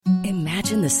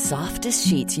Imagine the softest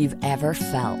sheets you've ever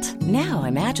felt. Now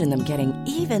imagine them getting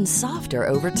even softer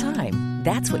over time.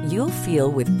 That's what you'll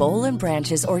feel with Boll and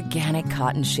Branch's organic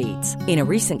cotton sheets. In a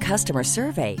recent customer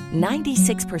survey,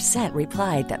 96%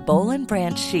 replied that Boll and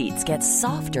Branch sheets get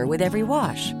softer with every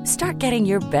wash. Start getting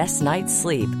your best night's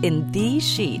sleep in these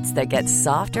sheets that get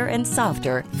softer and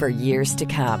softer for years to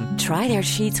come. Try their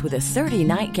sheets with a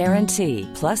 30-night guarantee.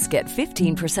 Plus, get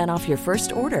 15% off your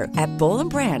first order at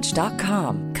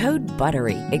bollandbranch.com. Code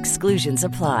BUTTERY. Exclusions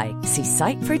apply. See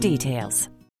site for details.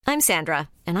 I'm Sandra,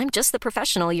 and I'm just the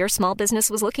professional your small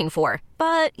business was looking for.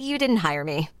 But you didn't hire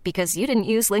me because you didn't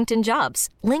use LinkedIn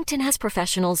Jobs. LinkedIn has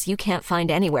professionals you can't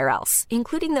find anywhere else,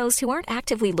 including those who aren't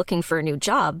actively looking for a new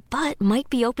job, but might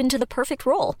be open to the perfect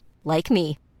role, like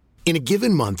me. In a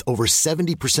given month, over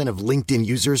 70% of LinkedIn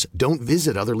users don't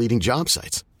visit other leading job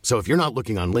sites. So if you're not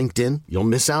looking on LinkedIn, you'll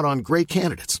miss out on great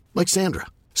candidates like Sandra.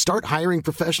 Start hiring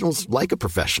professionals like a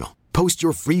professional. Post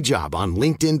your free job on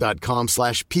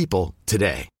linkedin.com/people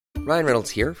today. Ryan Reynolds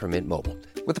here from Mint Mobile.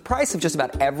 With the price of just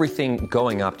about everything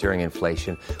going up during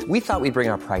inflation, we thought we'd bring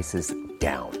our prices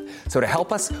down. So to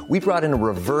help us, we brought in a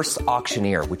reverse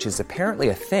auctioneer, which is apparently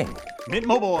a thing. Mint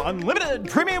Mobile Unlimited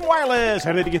Premium Wireless.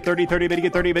 How to get 30, 30, bit to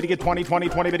get 30, bit to get 20, 20,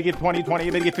 20, bit to get 20, 20,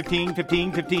 bit to get 15,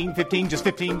 15, 15, 15, just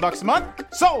 $15 a month?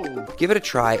 Sold! Give it a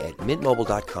try at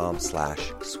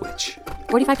mintmobile.com/switch.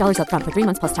 $45 up front for 3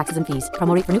 months plus taxes and fees.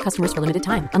 Promo rate for new customers for limited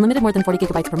time. Unlimited more than 40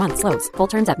 gigabytes per month. Slows full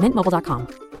terms at mintmobile.com.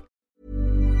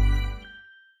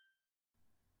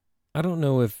 I don't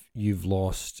know if you've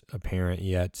lost a parent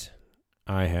yet.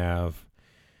 I have.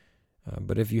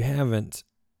 But if you haven't,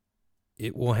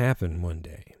 it will happen one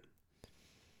day.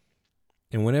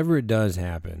 And whenever it does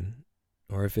happen,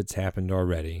 or if it's happened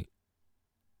already,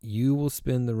 you will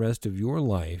spend the rest of your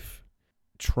life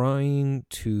trying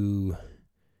to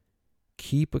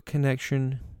keep a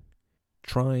connection,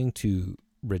 trying to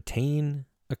retain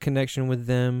a connection with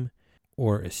them,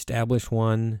 or establish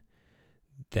one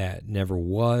that never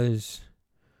was,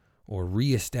 or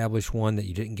reestablish one that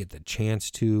you didn't get the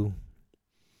chance to.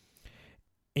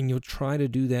 And you'll try to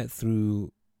do that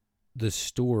through the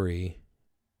story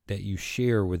that you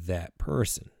share with that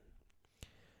person.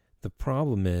 The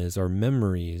problem is our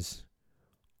memories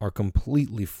are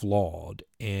completely flawed,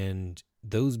 and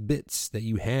those bits that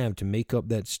you have to make up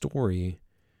that story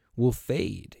will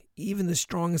fade. Even the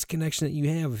strongest connection that you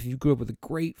have, if you grew up with a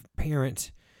great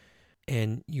parent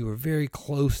and you were very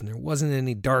close and there wasn't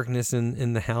any darkness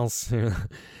in the house, that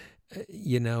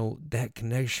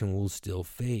connection will still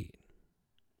fade.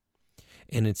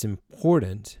 And it's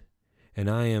important, and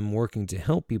I am working to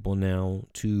help people now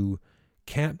to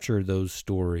capture those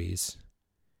stories,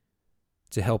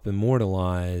 to help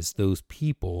immortalize those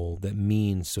people that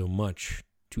mean so much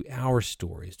to our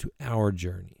stories, to our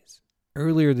journeys.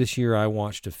 Earlier this year, I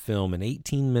watched a film, an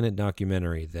 18-minute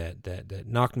documentary that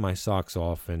knocked my socks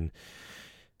off, and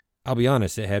I'll be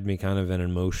honest, it had me kind of an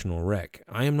emotional wreck.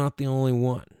 I am not the only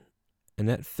one, and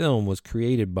that film was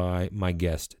created by my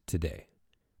guest today.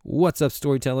 What's up,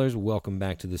 storytellers? Welcome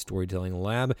back to the Storytelling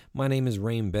Lab. My name is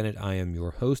Rain Bennett. I am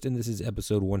your host, and this is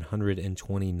episode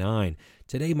 129.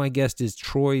 Today, my guest is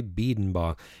Troy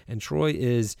Bedenbaugh, and Troy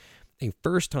is a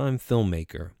first-time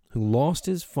filmmaker who lost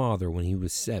his father when he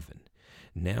was 7.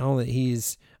 Now that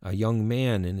he's a young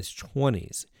man in his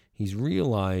 20s, he's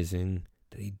realizing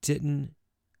that he didn't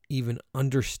even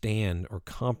understand or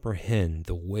comprehend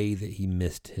the way that he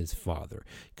missed his father.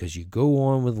 Because you go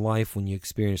on with life when you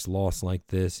experience loss like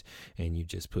this, and you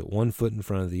just put one foot in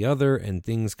front of the other, and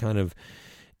things kind of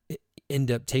end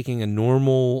up taking a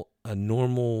normal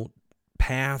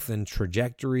path and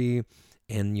trajectory,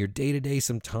 and your day-to-day,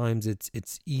 sometimes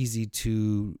it's easy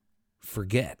to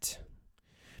forget.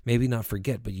 Maybe not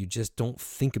forget, but you just don't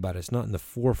think about it. It's not in the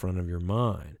forefront of your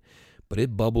mind, but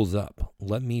it bubbles up.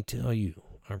 Let me tell you,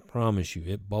 I promise you,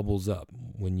 it bubbles up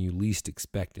when you least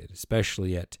expect it,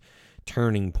 especially at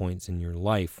turning points in your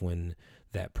life when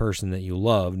that person that you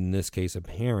loved, in this case a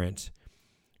parent,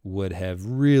 would have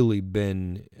really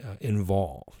been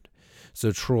involved.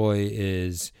 So Troy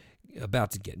is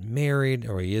about to get married,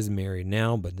 or he is married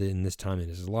now, but in this time in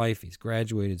his life, he's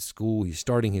graduated school, he's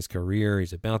starting his career,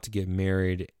 he's about to get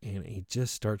married, and he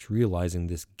just starts realizing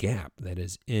this gap that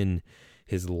is in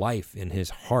his life, in his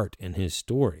heart, and his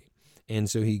story. And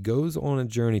so he goes on a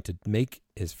journey to make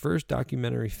his first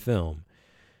documentary film,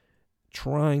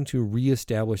 trying to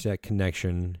reestablish that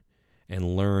connection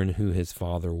and learn who his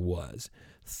father was.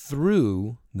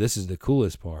 Through, this is the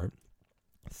coolest part,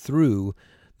 through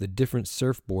the different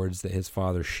surfboards that his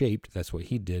father shaped. That's what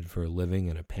he did for a living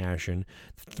and a passion.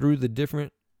 Through the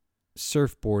different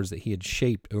surfboards that he had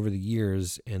shaped over the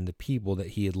years and the people that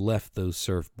he had left those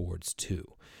surfboards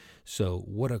to. So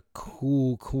what a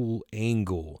cool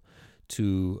angle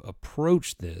to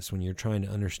approach this when you're trying to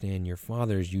understand your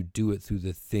father, is you do it through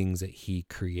the things that he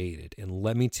created. And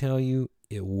let me tell you,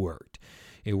 it worked.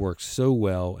 It worked so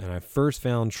well. And I first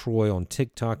found Troy on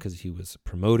TikTok because he was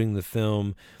promoting the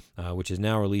film, which is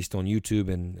now released on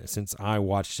YouTube. And since I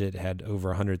watched it, it had over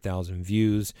 100,000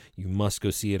 views. You must go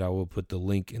see it. I will put the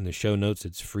link in the show notes.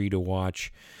 It's free to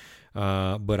watch.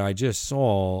 But I just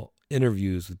saw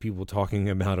interviews with people talking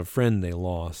about a friend they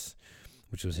lost,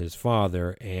 which was his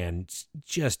father, and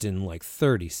just in like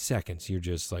 30 seconds, you're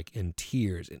just like in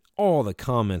tears, and all the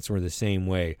comments were the same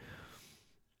way.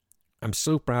 I'm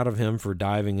so proud of him for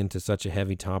diving into such a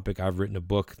heavy topic. I've written a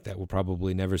book that will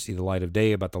probably never see the light of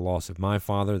day about the loss of my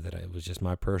father, that it was just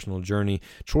my personal journey.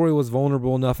 Troy was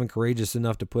vulnerable enough and courageous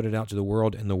enough to put it out to the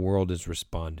world, and the world is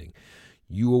responding.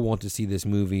 You will want to see this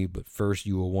movie, but first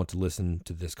you will want to listen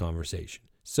to this conversation.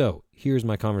 So here's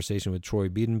my conversation with Troy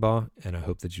Bedenbaugh, and I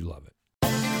hope that you love it.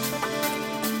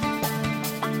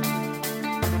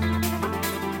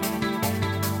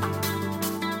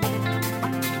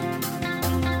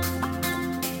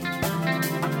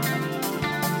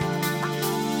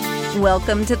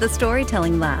 Welcome to the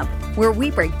Storytelling Lab, where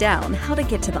we break down how to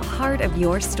get to the heart of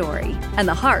your story and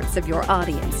the hearts of your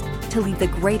audience to leave the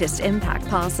greatest impact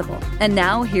possible. And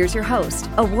now, here's your host,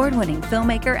 award-winning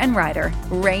filmmaker and writer,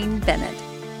 Rain Bennett.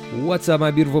 What's up,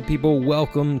 my beautiful people?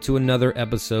 Welcome to another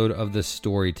episode of the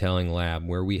Storytelling Lab,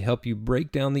 where we help you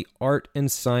break down the art and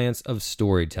science of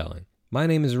storytelling. My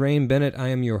name is Rain Bennett. I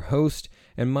am your host,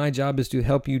 and my job is to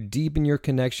help you deepen your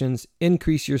connections,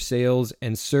 increase your sales,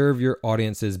 and serve your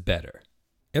audiences better.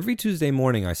 Every Tuesday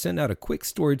morning, I send out a quick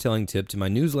storytelling tip to my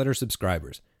newsletter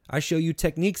subscribers. I show you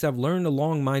techniques I've learned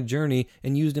along my journey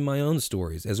and used in my own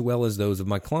stories, as well as those of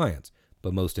my clients.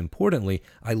 But most importantly,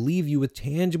 I leave you with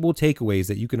tangible takeaways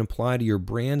that you can apply to your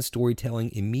brand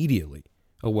storytelling immediately.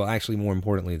 Oh, well, actually, more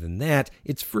importantly than that,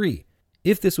 it's free.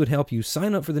 If this would help you,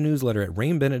 sign up for the newsletter at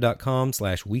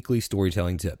rainbennett.com/weekly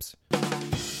storytelling tips.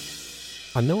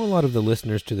 I know a lot of the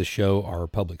listeners to the show are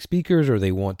public speakers or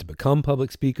they want to become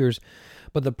public speakers,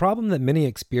 but the problem that many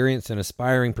experienced and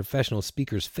aspiring professional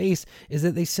speakers face is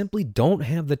that they simply don't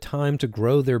have the time to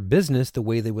grow their business the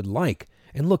way they would like.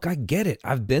 And look, I get it.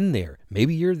 I've been there.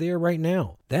 Maybe you're there right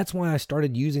now. That's why I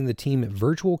started using the team at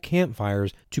Virtual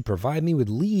Campfires to provide me with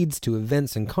leads to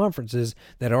events and conferences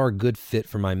that are a good fit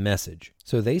for my message.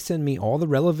 So they send me all the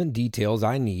relevant details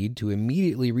I need to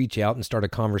immediately reach out and start a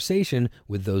conversation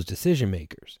with those decision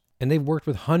makers. And they've worked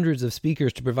with hundreds of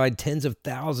speakers to provide tens of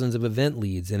thousands of event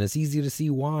leads, and it's easy to see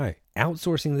why.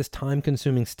 Outsourcing this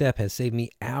time-consuming step has saved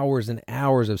me hours and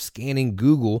hours of scanning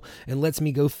Google and lets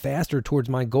me go faster towards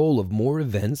my goal of more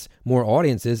events, more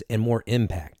audiences, and more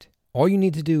impact. All you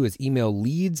need to do is email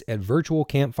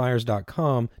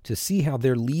leads@virtualcampfires.com to see how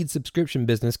their lead subscription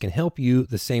business can help you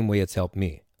the same way it's helped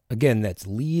me. Again, that's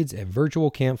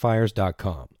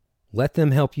leads@virtualcampfires.com. Let them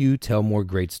help you tell more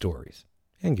great stories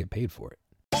and get paid for it.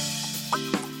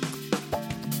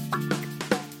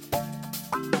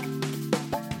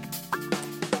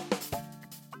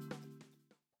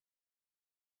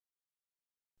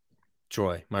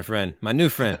 Troy, my friend, my new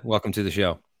friend, welcome to the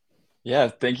show. Yeah,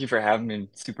 thank you for having me.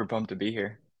 Super pumped to be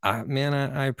here. Man,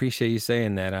 I appreciate you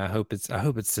saying that. I hope it's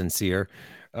sincere.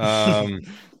 I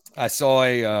saw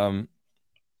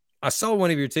I saw one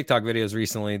of your TikTok videos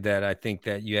recently that I think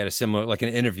that you had a similar, like an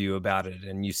interview about it,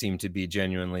 and you seem to be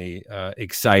genuinely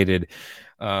excited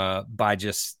by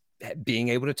just being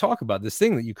able to talk about this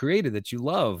thing that you created that you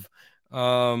love.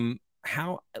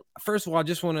 First of all, I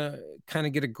just want to kind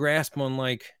of get a grasp on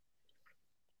like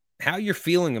how you're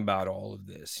feeling about all of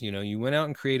this. You know, you went out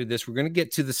and created this. We're going to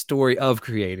get to the story of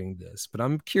creating this, but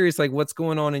I'm curious, like, what's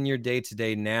going on in your day to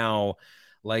day now?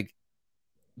 Like,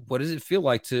 what does it feel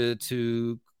like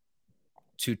to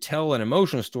tell an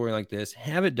emotional story like this,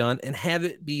 have it done, and have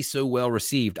it be so well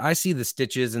received? I see the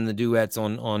stitches and the duets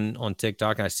on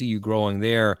TikTok, and I see you growing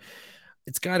there.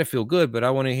 It's got to feel good, but I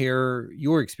want to hear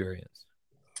your experience.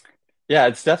 Yeah,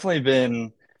 it's definitely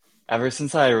been, ever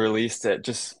since I released it,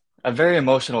 just a very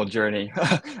emotional journey.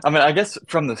 I mean, I guess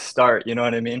from the start, you know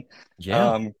what I mean?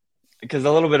 Yeah. Because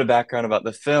a little bit of background about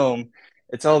the film,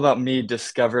 it's all about me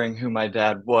discovering who my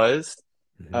dad was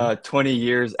 20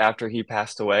 years after he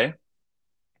passed away.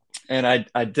 And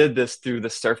I did this through the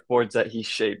surfboards that he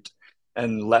shaped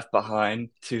and left behind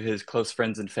to his close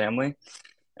friends and family.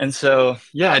 And so,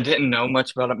 yeah, I didn't know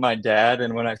much about my dad.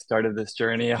 And when I started this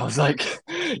journey, I was like,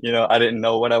 you know, I didn't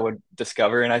know what I would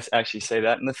discover. And I actually say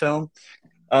that in the film.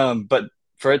 But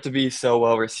for it to be so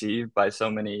well received by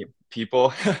so many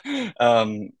people.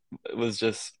 um, it's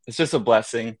just a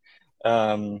blessing.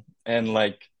 And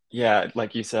like, yeah,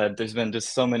 like you said, there's been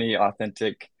just so many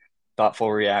authentic,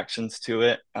 thoughtful reactions to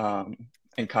it,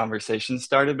 and conversations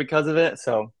started because of it.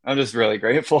 So I'm just really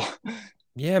grateful.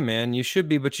 Yeah, man, you should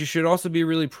be, but you should also be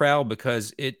really proud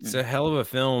because it's a hell of a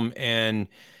film. And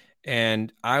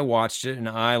I watched it, and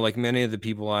I, like many of the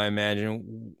people I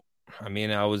imagine, I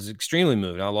mean, I was extremely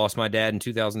moved. I lost my dad in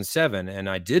 2007, and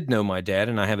I did know my dad,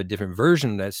 and I have a different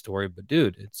version of that story. But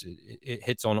dude, it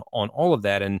hits on all of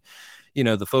that. And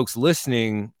the folks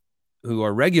listening who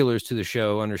are regulars to the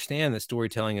show understand that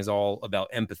storytelling is all about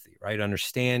empathy, right?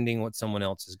 Understanding what someone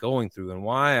else is going through, and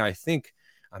why I think.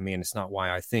 I mean, it's not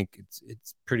why I think,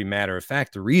 it's pretty matter of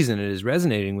fact. The reason it is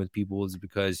resonating with people is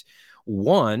because,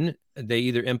 one, they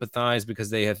either empathize because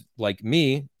they have, like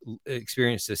me,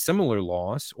 experienced a similar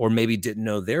loss, or maybe didn't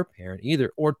know their parent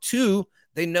either, or two,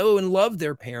 they know and love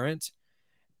their parent,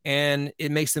 and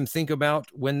it makes them think about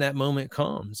when that moment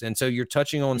comes. And so you're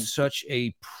touching on such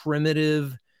a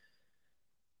primitive,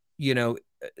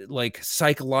 like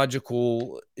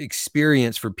psychological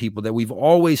experience for people that we've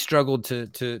always struggled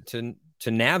to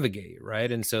navigate,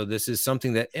 right? And so this is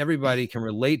something that everybody can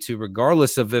relate to,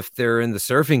 regardless of if they're in the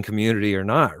surfing community or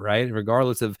not, right?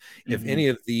 Regardless of if any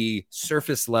of the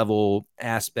surface level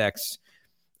aspects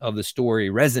of the story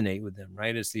resonate with them,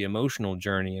 right? It's the emotional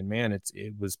journey, and man,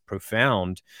 it was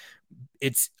profound.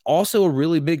 It's also a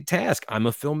really big task. I'm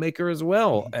a filmmaker as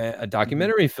well, a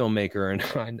documentary filmmaker,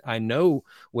 and I know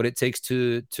what it takes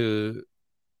to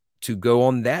go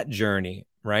on that journey,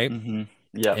 right?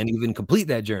 Yeah. And even complete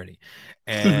that journey.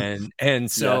 And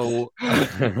so,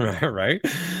 right.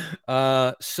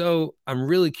 So I'm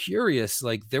really curious,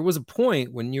 like, there was a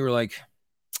point when you were like,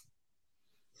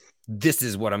 this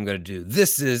is what I'm going to do.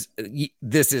 This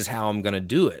is how I'm going to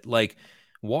do it. Like,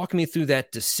 walk me through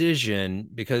that decision,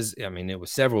 because I mean, it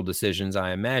was several decisions,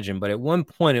 I imagine, but at one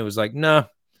point it was like, nah,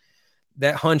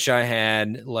 that hunch I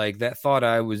had, like that thought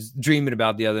I was dreaming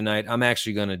about the other night, I'm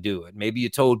actually going to do it. Maybe you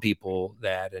told people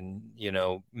that and,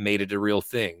 made it a real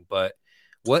thing, but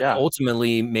what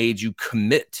ultimately made you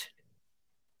commit?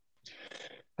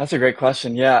 That's a great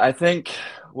question. Yeah, I think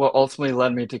what ultimately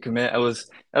led me to commit, I was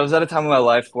at a time in my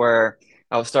life where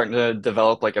I was starting to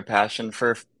develop like a passion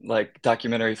for like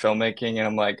documentary filmmaking, and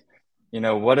I'm like,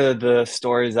 what are the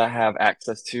stories I have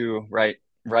access to right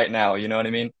now? You know what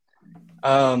I mean?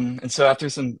 And so after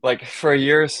some, like, for a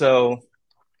year or so,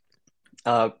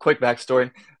 quick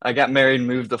backstory, I got married and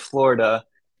moved to Florida,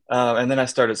 and then I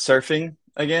started surfing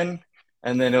again.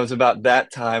 And then it was about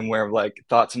that time where like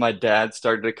thoughts of my dad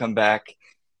started to come back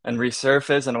and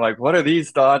resurface. And I'm like, what are these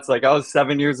thoughts? Like, I was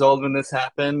 7 years old when this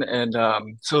happened. And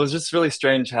so it was just really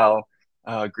strange how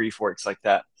grief works like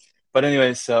that. But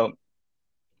anyway, so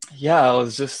yeah, I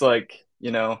was just like,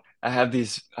 I have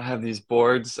these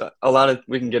boards. A lot of,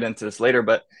 we can get into this later,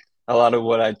 but a lot of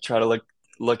what I try to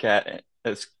look at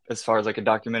as far as like a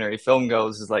documentary film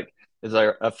goes is like, is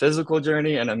there a physical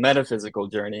journey and a metaphysical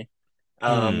journey.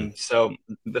 So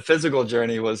the physical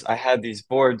journey was, I had these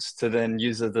boards to then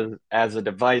use as a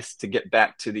device to get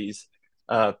back to these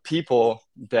people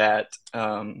that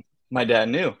my dad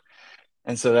knew.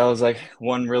 And so that was like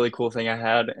one really cool thing I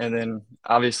had. And then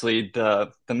obviously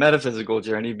the metaphysical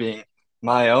journey being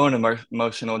my own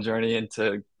emotional journey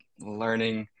into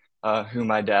learning who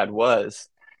my dad was.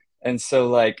 And so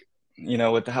like,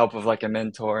 with the help of like a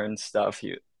mentor and stuff,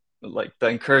 like the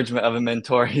encouragement of a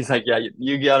mentor, he's like, yeah,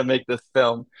 you got to make this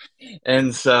film.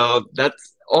 And so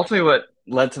that's ultimately what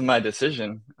led to my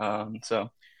decision. So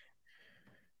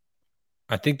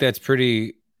I think that's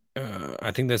pretty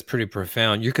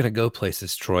profound. You're gonna go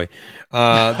places, Troy.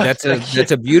 That's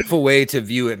a beautiful way to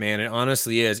view it, man. It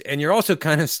honestly is. And you're also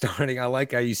kind of starting. I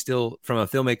like how you still, from a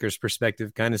filmmaker's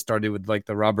perspective, kind of started with like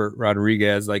the Robert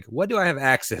Rodriguez. Like, what do I have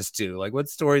access to? Like, what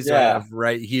stories do I have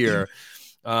right here?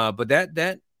 But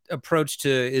that approach to,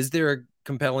 is there a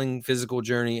compelling physical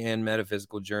journey and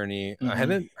metaphysical journey? I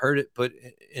haven't heard it put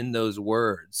in those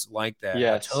words like that.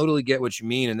 Yes. I totally get what you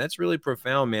mean, and that's really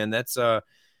profound, man. That's going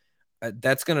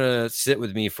to sit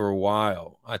with me for a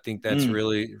while. I think that's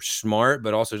really smart,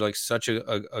 but also like such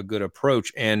a good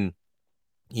approach. And,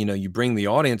 you bring the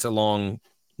audience along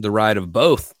the ride of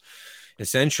both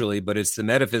essentially, but it's the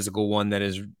metaphysical one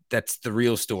that's the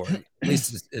real story, at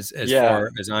least as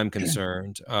far as I'm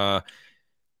concerned.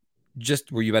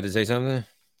 Were you about to say something?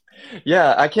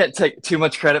 Yeah, I can't take too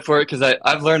much credit for it because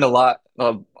I've learned a lot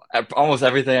of almost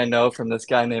everything I know from this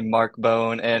guy named Mark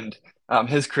Bone and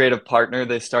his creative partner.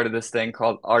 They started this thing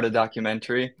called Art of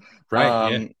Documentary.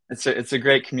 Right. It's a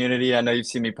great community. I know you've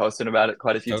seen me posting about it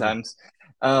quite a few times.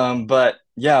 But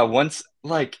yeah, once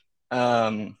like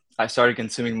I started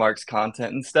consuming Mark's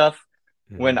content and stuff,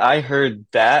 when Mhm. I heard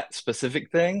that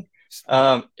specific thing,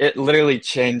 it literally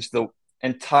changed the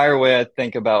entire way I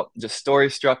think about just story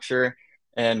structure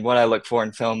and what I look for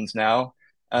in films now.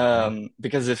 Mhm.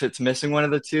 Because if it's missing one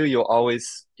of the two, you'll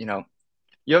always, you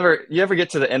ever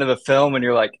get to the end of a film and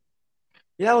you're like,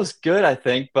 yeah, it was good, I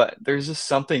think, but there's just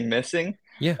something missing.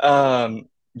 Yeah.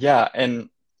 Yeah, and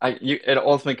it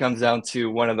ultimately comes down to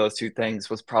one of those two things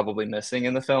was probably missing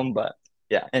in the film, but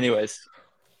yeah, anyways.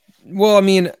 Well, I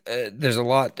mean, there's a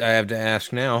lot I have to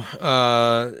ask now.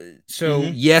 So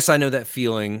Hmm. yes, I know that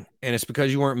feeling, and it's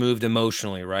because you weren't moved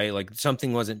emotionally, right? Like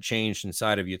something wasn't changed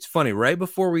inside of you. It's funny, right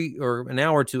before or an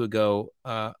hour or two ago,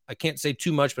 I can't say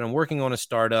too much, but I'm working on a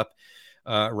startup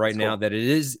right now Cool. that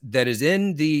is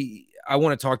in the. I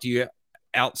want to talk to you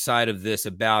outside of this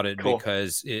about it Cool.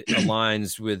 because it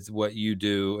aligns with what you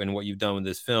do and what you've done with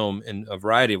this film in a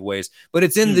variety of ways, but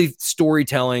it's in the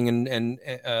storytelling and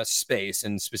space,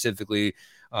 and specifically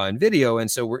in video.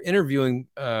 And so we're interviewing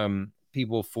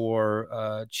people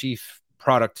for chief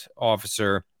product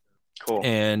officer. Cool.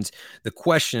 And the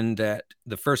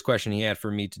first question he had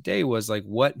for me today was like,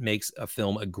 what makes a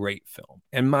film a great film?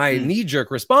 And my Mm, knee jerk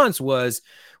response was,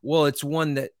 well, it's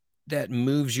one that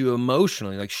moves you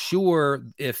emotionally. Like, sure,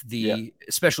 if yeah. the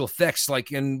special effects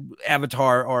like in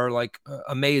Avatar are like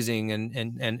amazing and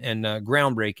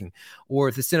groundbreaking, or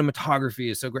if the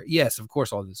cinematography is so great, yes, of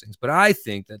course, all those things. But I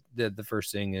think that the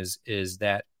first thing is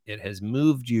that it has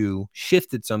moved you,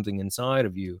 shifted something inside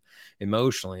of you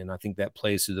emotionally, and I think that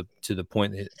plays to the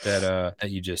point that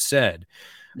you just said.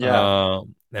 Yeah.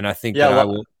 And I think Yeah. that I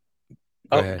will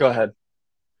go Oh, ahead. go ahead.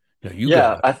 No, you go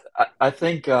Yeah. ahead. I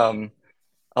think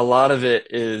a lot of it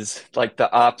is like the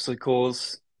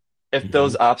obstacles. If Hmm.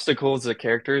 those obstacles the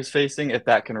character is facing, if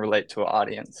that can relate to an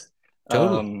audience.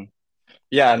 Totally. Um,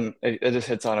 yeah, and it just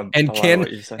hits on a And lot of can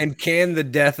what you said. and can the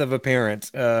death of a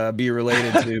parent be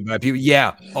related to by people?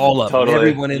 Yeah, all of them, Totally.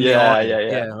 everyone in the Yeah, audience. yeah,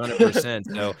 Yeah, yeah. 100%.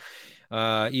 So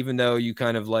even though you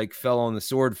kind of like fell on the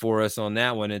sword for us on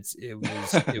that one, it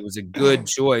was a good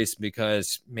choice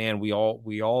because man, we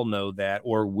all know that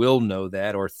or will know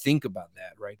that or think about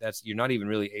that, right? That's you're not even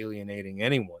really alienating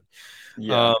anyone.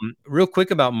 Yeah. Real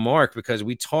quick about Mark, because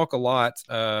we talk a lot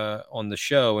on the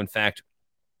show. In fact,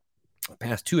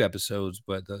 past two episodes,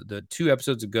 but the two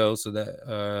episodes ago, so that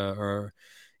or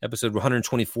episode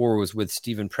 124 was with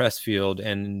Stephen Pressfield,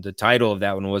 and the title of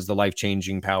that one was "The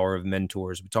Life-Changing Power of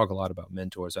Mentors." We talk a lot about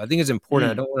mentors. So I think it's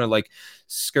important. I Mm, don't want to like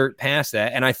skirt past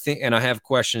that, and I have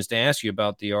questions to ask you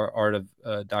about the art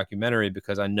of documentary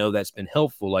because I know that's been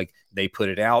helpful. Like they put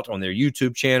it out on their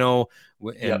YouTube channel,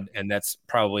 yep. and that's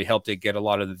probably helped it get a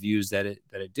lot of the views that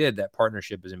it did. That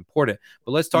partnership is important.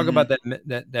 But let's talk Hmm. about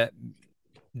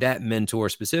that mentor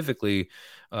specifically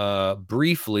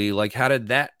briefly. Like how did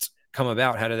that come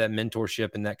about? How did that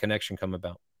mentorship and that connection come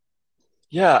about?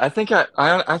 Yeah, I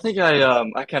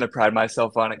kind of pride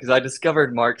myself on it because I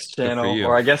discovered Mark's Good for channel, you.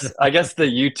 or I guess the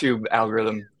YouTube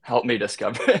algorithm helped me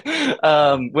discover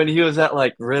it. When he was at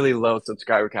like really low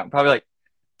subscriber count, probably like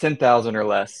 10,000 or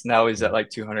less. Now he's at like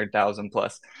 200,000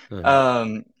 plus. Uh-huh.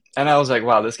 Um, and I was like,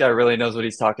 wow, this guy really knows what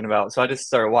he's talking about. So I just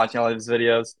started watching all of his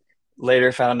videos.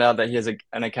 Later found out that he has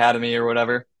an academy or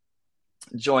whatever.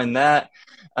 Joined that.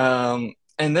 And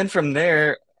then from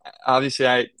there, obviously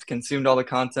I consumed all the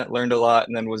content, learned a lot,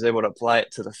 and then was able to apply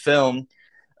it to the film.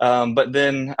 But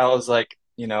then I was like,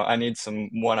 I need some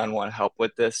one-on-one help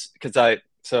with this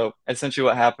so essentially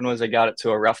what happened was I got it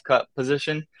to a rough cut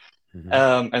position. Hmm.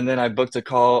 And then I booked a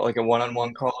call, like a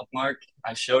one-on-one call with Mark.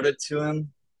 I showed it to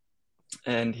him,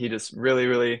 and he just really,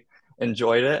 really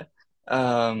enjoyed it.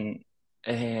 Um,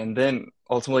 and then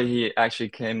ultimately, he actually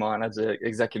came on as an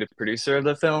executive producer of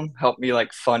the film, helped me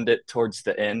like fund it towards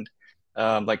the end,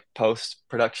 like post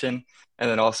production, and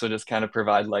then also just kind of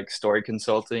provide like story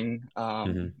consulting,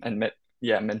 Hmm.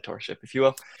 yeah, mentorship, if you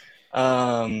will.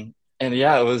 And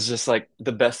yeah, it was just like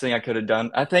the best thing I could have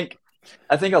done. I think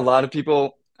a lot of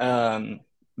people,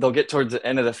 they'll get towards the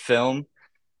end of the film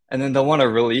and then they'll want to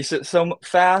release it so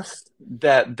fast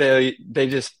that they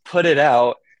just put it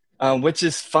out, which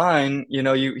is fine. You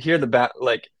hear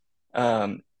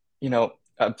um,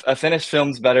 a finished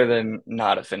film's better than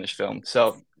not a finished film.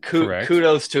 So Correct.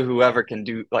 kudos to whoever can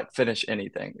do like finish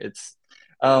anything.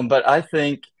 But I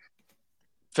think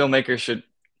filmmakers should,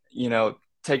 you know,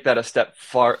 take that a step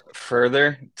far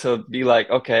further to be like,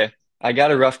 okay, I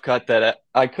got a rough cut that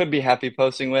I could be happy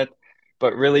posting with,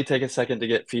 but really take a second to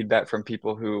get feedback from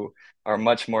people who are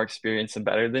much more experienced and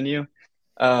better than you.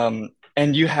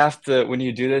 And you have to, when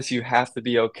you do this, you have to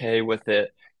be okay with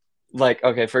it. Like,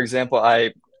 okay, for example,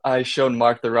 I showed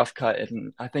Mark the rough cut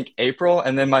in I think April,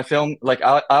 and then my film, like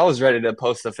I was ready to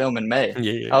post the film in May.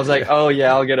 Yeah, yeah, I was yeah, like, yeah. oh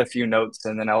yeah, I'll get a few notes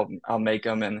and then I'll make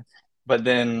them, and but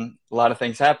then a lot of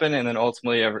things happened, and then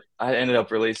ultimately I ended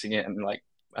up releasing it in like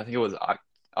I think it was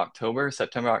October,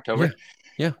 September, Yeah. October.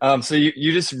 Yeah. So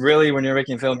you just really, when you're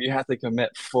making film, you have to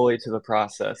commit fully to the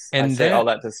process. I And say all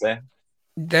that to say,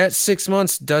 that 6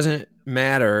 months doesn't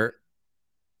matter,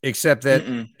 except that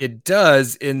mm-mm. it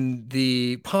does in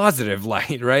the positive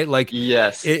light, right? Like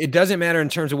Yes, it doesn't matter in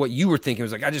terms of what you were thinking. It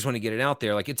was like, I just want to get it out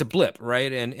there. Like it's a blip,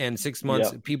 right? And 6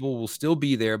 months, yep, people will still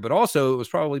be there, but also it was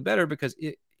probably better because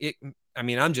I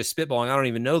mean, I'm just spitballing. I don't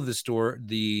even know the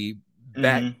mm-hmm.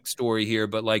 backstory here,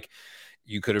 but like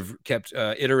you could have kept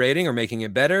iterating or making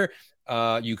it better.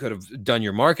 You could have done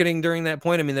your marketing during that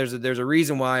point. I mean, there's a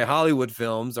reason why Hollywood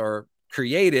films are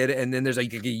created, and then there's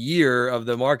like a year of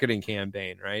the marketing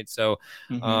campaign, right? So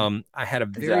Mm-hmm. I had a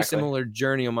very Exactly. similar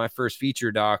journey on my first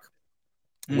feature doc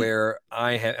Mm. where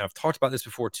I've talked about this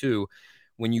before too.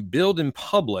 When you build in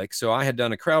public, so I had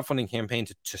done a crowdfunding campaign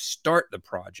to start the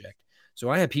project. So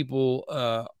I had people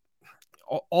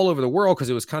all over the world, because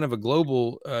it was kind of a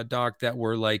global doc, that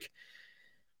were like,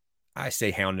 I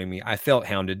say hounding me. I felt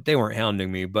hounded. They weren't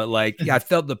hounding me, but like I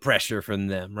felt the pressure from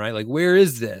them, right? Like, where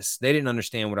is this? They didn't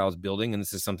understand what I was building, and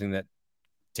this is something that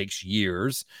takes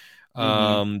years.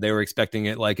 Mm-hmm. They were expecting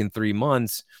it like in 3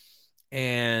 months,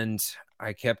 and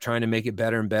I kept trying to make it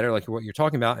better and better, like what you're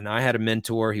talking about. And I had a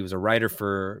mentor. He was a writer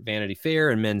for Vanity Fair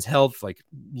and Men's Health, like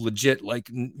legit, like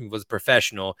was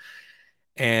professional.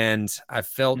 And I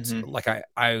felt Mm-hmm. like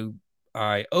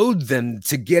I owed them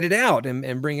to get it out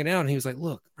and bring it out. And he was like,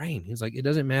 look, Rain, he was like, it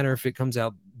doesn't matter if it comes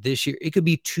out this year. It could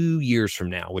be 2 years from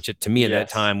now, which to me at that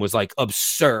Yes. time was like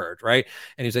absurd, right?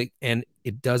 And he's like, and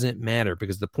it doesn't matter,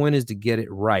 because the point is to get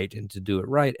it right and to do it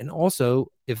right. And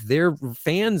also, if they're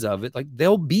fans of it, like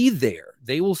they'll be there.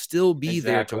 They will still be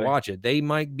there to Exactly. watch it. They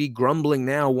might be grumbling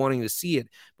now wanting to see it,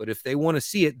 but if they want to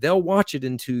see it, they'll watch it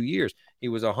in 2 years. He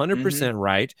was Mm-hmm. 100%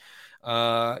 right.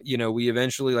 We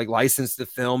eventually like licensed the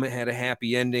film. It had a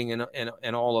happy ending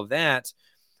and all of that.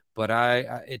 But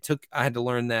I had to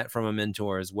learn that from a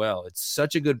mentor as well. It's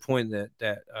such a good point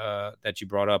that you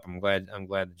brought up. I'm glad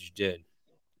that you did.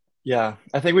 Yeah,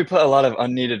 I think we put a lot of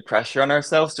unneeded pressure on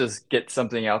ourselves to just get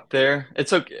something out there.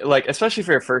 It's okay, like especially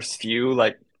for your first few,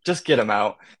 like just get them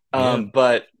out. Yeah,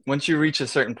 But once you reach a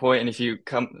certain point, and if you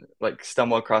come like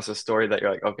stumble across a story that you're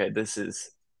like, okay, this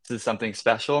is something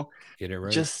special, get it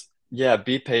right. just yeah,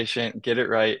 be patient, get it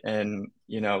right, and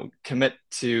commit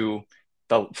to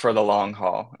the for the long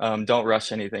haul. Don't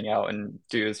rush anything out, and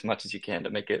do as much as you can to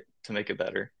make it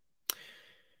better.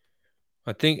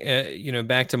 I think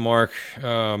back to Mark.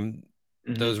 Hmm.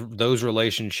 Those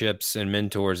relationships and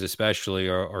mentors especially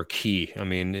are key. I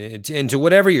mean, into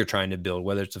whatever you're trying to build,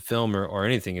 whether it's a film or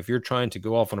anything. If you're trying to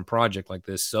go off on a project like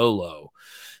this solo,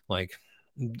 like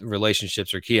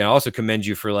relationships are key. I also commend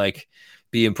you for like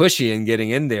being pushy and getting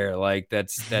in there. Like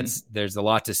that's there's a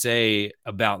lot to say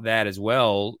about that as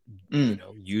well. Mm,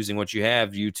 Using what you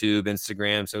have, YouTube,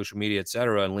 Instagram, social media,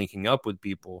 etc., and linking up with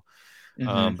people,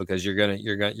 hmm. because you're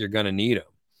gonna need them.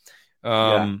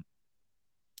 Yeah.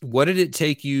 What did it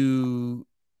take you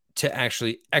to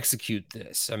actually execute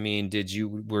this? I mean,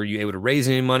 were you able to raise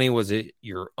any money? Was it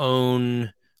your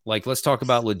own? Like, let's talk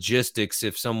about logistics.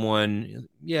 If someone,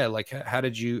 yeah, like how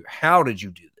did you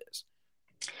do this?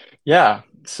 Yeah.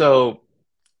 So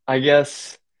I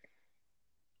guess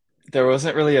there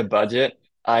wasn't really a budget.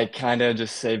 I kind of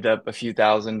just saved up a few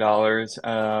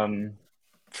 $1,000s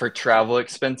for travel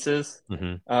expenses,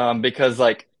 Mm-hmm. because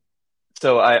like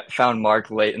so I found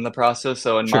Mark late in the process.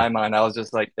 So in my Sure. mind, I was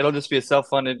just like, it'll just be a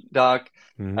self-funded doc.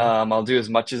 Mm-hmm. I'll do as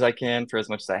much as I can for as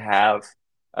much as I have,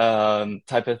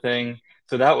 type of thing.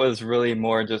 So that was really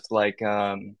more just like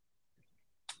I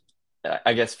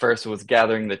guess first was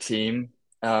gathering the team.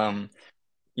 Um,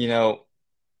 you know,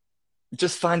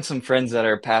 just find some friends that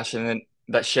are passionate,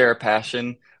 that share a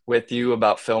passion with you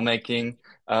about filmmaking,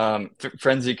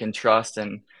 friends you can trust.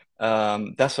 And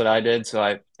that's what I did. So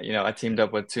I teamed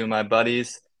up with two of my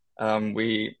buddies.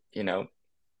 We,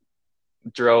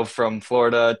 drove from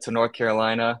Florida to North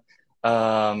Carolina.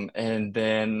 And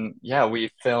then, yeah,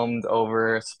 we filmed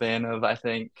over a span of, I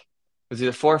think, it was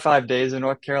either 4 or 5 days in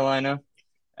North Carolina.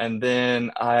 And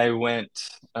then I went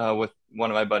with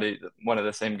one of my buddies, one of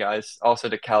the same guys, also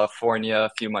to California a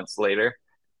few months later.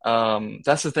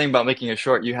 That's the thing about making a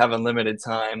short, you have unlimited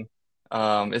time.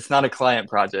 It's not a client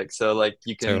project, so like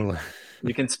Totally.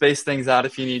 you can space things out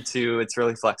if you need to. It's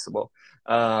really flexible.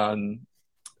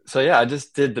 So yeah, I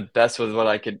just did the best with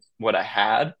what I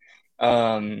had.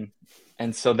 Um,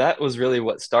 and so that was really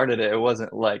what started it. It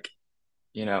wasn't like,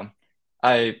 you know,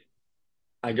 I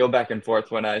I go back and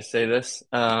forth when I say this.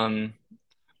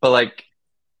 But like,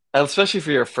 especially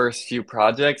for your first few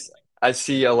projects, I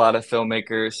see a lot of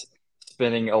filmmakers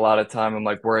spending a lot of time on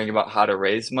like worrying about how to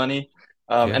raise money.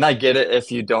 Yeah. And I get it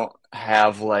if you don't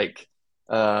have like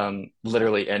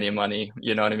literally any money,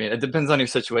 you know what I mean? It depends on your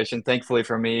situation. Thankfully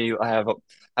for me, I have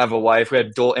a wife. We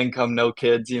had dual income, no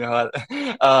kids, you know.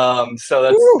 So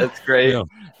Woo! that's great. Yeah.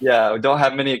 Yeah, we don't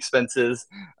have many expenses.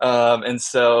 And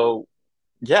so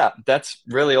yeah, that's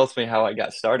really ultimately how I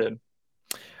got started.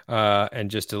 And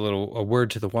just a word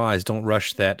to the wise: don't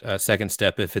rush that second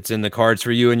step. If it's in the cards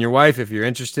for you and your wife, if you're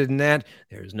interested in that,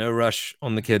 there's no rush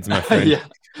on the kids, my friend. Yeah,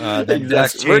 That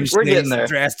does exactly. We're change we're getting things there.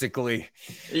 drastically.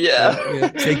 Yeah, So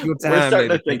take your we're time, starting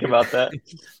baby. to think about that.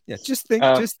 Yeah, just think,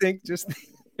 Um, just think, just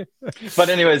think. but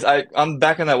anyways, I'm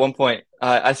back on that one point.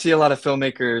 I see a lot of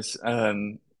filmmakers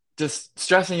just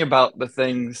stressing about the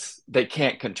things they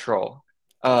can't control.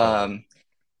 Totally. Um,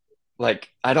 like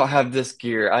I don't have this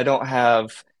gear. I don't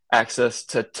have access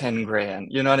to 10 grand.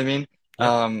 You know what I mean?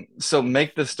 Yep. So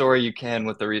make the story you can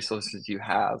with the resources you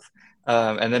have.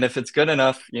 And then if it's good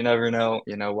enough, you never know,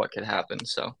 what could happen.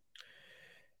 So,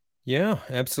 Yeah,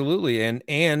 absolutely.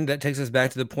 And that takes us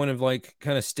back to the point of like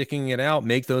kind of sticking it out,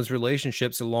 make those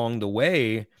relationships along the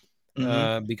way,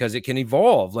 hmm because it can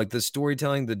evolve. Like the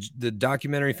storytelling, the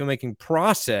documentary filmmaking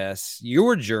process,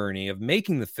 your journey of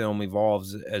making the film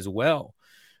evolves as well.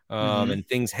 hmm And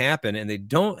things happen, and they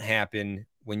don't happen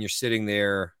when you're sitting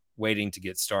there waiting to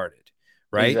get started,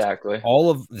 right? exactly.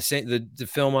 All of the same, the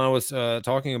film I was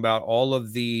talking about, all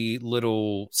of the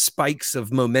little spikes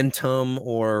of momentum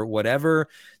or whatever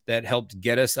that helped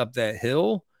get us up that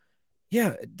hill,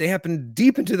 yeah, they happened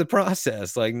deep into the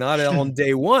process, like not on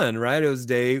day one, right? It was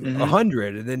day hmm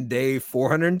 100 and then day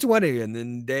 420 and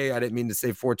then day, I didn't mean to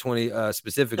say 420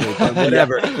 specifically, but Yeah.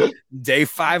 whatever, day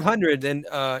 500. And,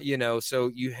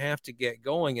 so you have to get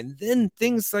going and then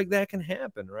things like that can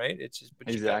happen, right? It's just,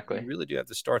 but you Exactly. really do have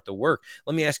to start the work.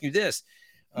 Let me ask you this.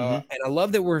 hmm And I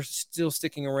love that we're still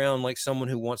sticking around like someone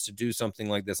who wants to do something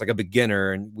like this, like a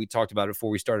beginner. And we talked about it before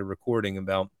we started recording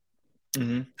about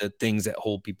hmm the things that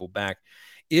hold people back.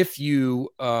 If you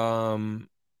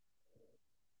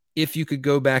if you could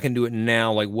go back and do it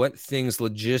now, like what things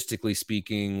logistically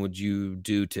speaking would you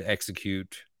do to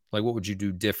execute? Like what would you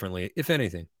do differently, if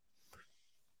anything?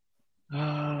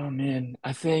 Oh man,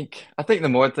 I think the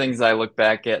more things I look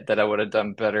back at that I would have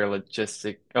done better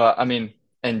I mean,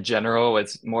 in general,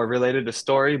 it's more related to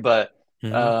story, but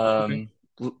Okay.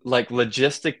 like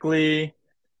logistically,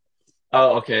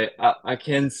 oh, okay, I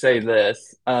can say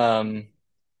this.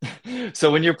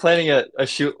 So when you're planning a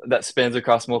shoot that spans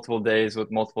across multiple days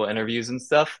with multiple interviews and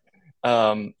stuff,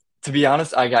 um, to be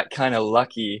honest, I got kind of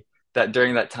lucky that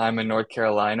during that time in North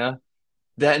Carolina,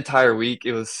 that entire week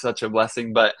it was such a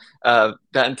blessing, but that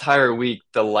entire week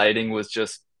the lighting was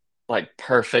just like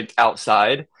perfect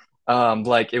outside.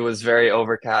 Like it was very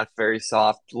overcast, very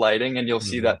soft lighting, and you'll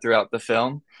see Mhm. that throughout the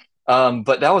film.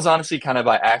 But that was honestly kind of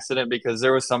by accident because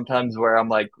there was sometimes where I'm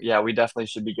like, yeah, we definitely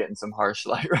should be getting some harsh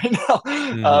light right now.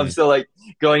 Mhm. So like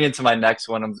going into my next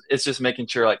one, it's just making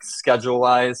sure like schedule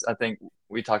wise. I think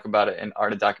we talk about it in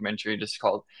Art of Documentary, just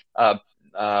called uh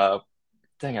uh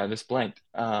dang, I just blanked.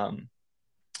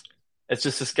 It's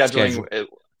just a scheduling, Schedule.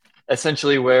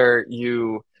 essentially where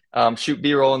you shoot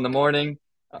B-roll in the morning.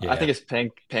 I Yeah. think it's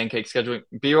pancake scheduling.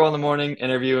 B-roll in the morning,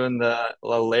 interview in the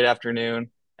late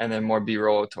afternoon, and then more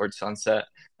B-roll towards sunset.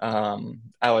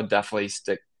 I would definitely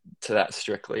stick to that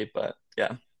strictly, but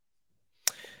yeah.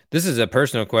 This is a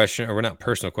personal question, or not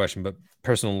personal question, but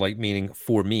personal like meaning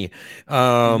for me.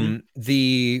 hmm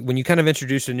The when you kind of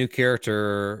introduced a new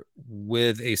character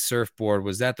with a surfboard,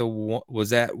 was that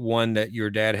one that your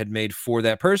dad had made for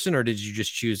that person, or did you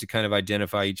just choose to kind of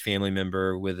identify each family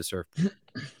member with a surfboard?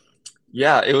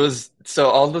 Yeah, it was so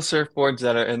all the surfboards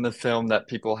that are in the film that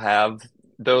people have,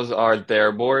 those are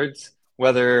their boards.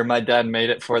 Whether my dad made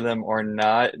it for them or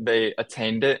not, they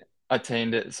attained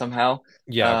it somehow.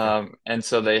 Yeah, okay. And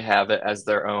so they have it as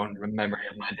their own memory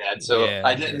of my dad. So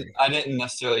Yeah, very. I didn't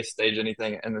necessarily stage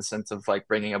anything in the sense of like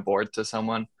bringing a board to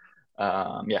someone.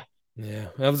 Yeah. Yeah,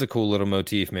 that was a cool little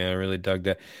motif, man. I really dug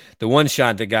that. The one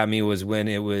shot that got me was when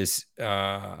it was,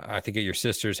 I think at your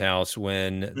sister's house,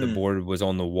 when the Mm. board was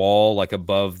on the wall, like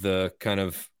above the kind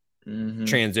of hmm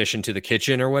transition to the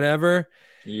kitchen or whatever.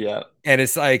 Yeah. And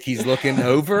it's like he's looking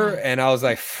over, and I was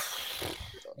like,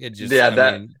 it just, Yeah, I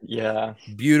mean,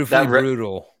 beautifully that wre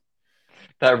brutal.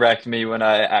 that wrecked me when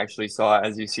I actually saw it,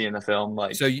 as you see in the film.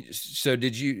 So, Like, so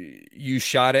did you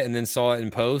shot it and then saw it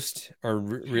in post or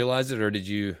realized it, or did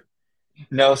you?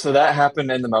 no, so that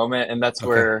happened in the moment, and that's Okay.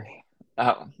 where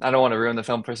I don't want to ruin the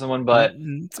film for someone, but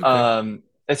It's okay.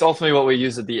 it's ultimately what we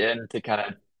use at the end to kind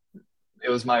of, it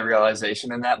was my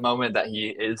realization in that moment that he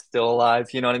is still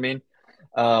alive. You know what I mean?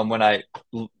 When I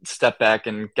stepped back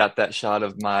and got that shot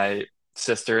of my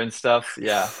sister and stuff.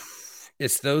 Yeah.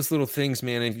 It's those little things,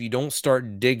 man. If you don't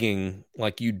start digging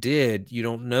like you did, you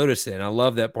don't notice it. And I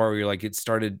love that part where you're like, it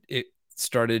started,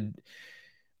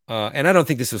 and I don't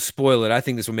think this will spoil it. I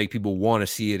think this will make people want to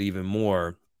see it even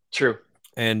more. True.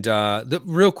 And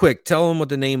real quick, tell them what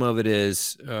the name of it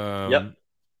is, Yep.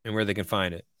 and where they can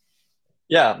find it.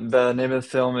 Yeah. The name of the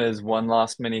film is One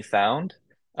Lost Many Found.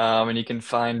 And you can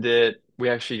find it. We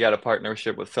actually got a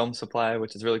partnership with Film Supply,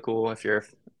 which is really cool. If you're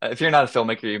not a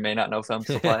filmmaker, you may not know Film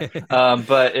Supply.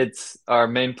 But it's our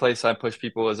main place I push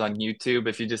people is on YouTube.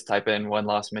 If you just type in One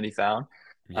Lost Many Found,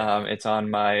 Yeah. it's on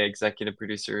my executive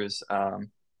producer's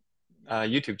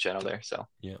YouTube channel there. So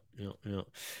Yeah.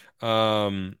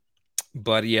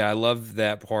 But yeah, I love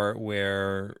that part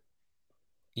where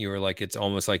you were like, it's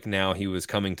almost like now he was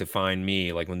coming to find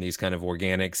me, like when these kind of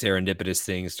organic serendipitous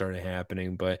things started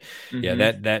happening. But yeah,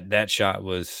 hmm that shot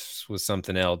was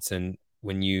something else. And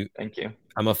thank you.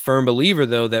 I'm a firm believer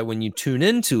though that when you tune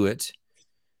into it,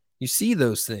 you see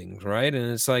those things, right?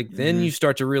 And it's like then hmm you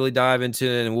start to really dive into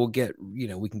it, and we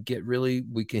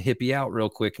can hippie out real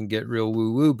quick and get real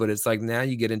woo woo. But it's like now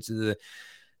you get into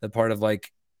the part of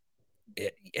like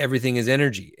everything is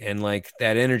energy, and like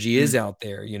that energy is out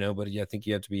there, but I think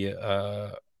you have to be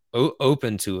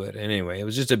open to it. Anyway, it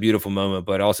was just a beautiful moment,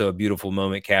 but also a beautiful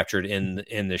moment captured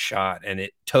in the shot, and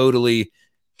it totally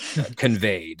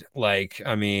conveyed, like,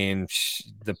 I mean,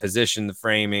 the position, the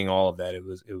framing, all of that, it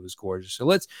was gorgeous. So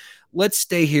let's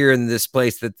stay here in this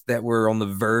place that we're on the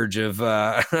verge of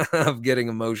of getting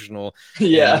emotional.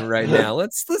 Yeah. And right now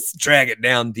let's drag it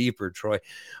down deeper, Troy.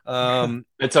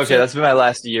 It's okay. So That's been my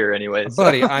last year anyway. So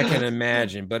buddy, I can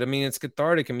imagine, but I mean, it's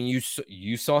cathartic. I mean,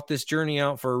 you sought this journey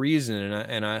out for a reason,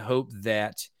 and I hope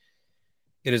that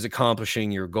it is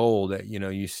accomplishing your goal that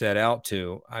you set out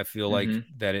to. I feel like hmm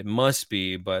that it must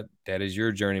be, but that is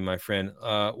your journey, my friend.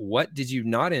 What did you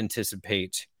not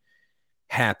anticipate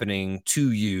happening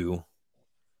to you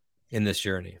in this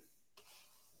journey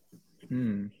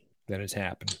Hmm. that has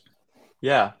happened?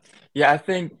 Yeah. Yeah, I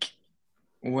think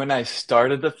when I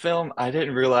started the film, I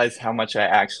didn't realize how much I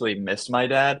actually missed my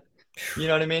dad. You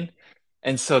know what I mean?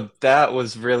 And so that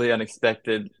was really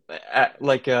unexpected.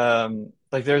 Like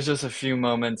there's just a few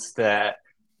moments that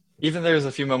even there's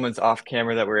a few moments off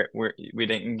camera that we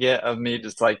didn't get of me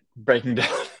just like breaking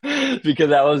down because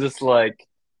that was just like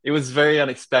it was very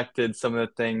unexpected, some of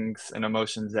the things and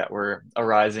emotions that were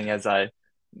arising as I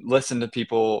listened to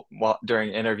people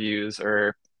during interviews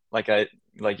or like I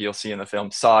like you'll see in the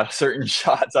film saw certain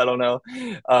shots. I don't know.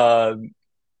 Um,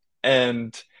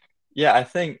 and yeah, I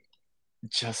think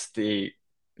just the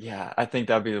yeah, I think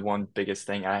that'd be the one biggest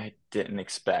thing I didn't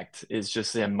expect is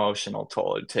just the emotional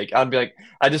toll it'd take. I'd be like,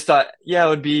 I just thought,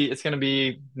 yeah, it's gonna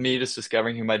be me just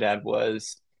discovering who my dad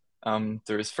was,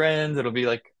 through his friends. It'll be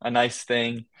like a nice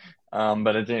thing.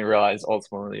 But I didn't realize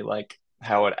ultimately like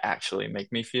how it actually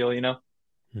make me feel, you know?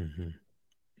 Mm-hmm.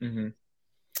 hmm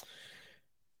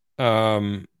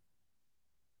Um,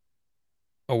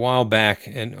 a while back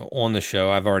and on the show,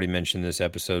 I've already mentioned this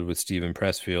episode with Stephen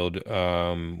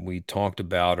Pressfield. We talked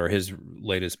about, or his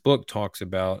latest book talks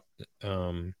about,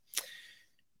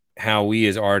 how we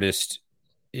as artists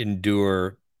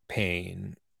endure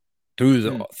pain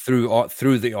Mm,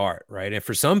 through the art, right? And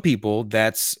for some people,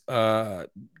 that's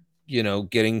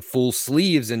getting full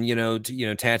sleeves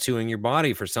and tattooing your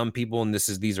body. For some people, and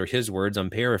these are his words, I'm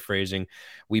paraphrasing,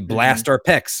 we hmm blast our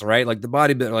pecs, right? Like the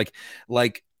bodybuilder,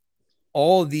 like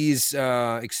all these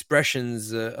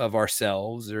expressions of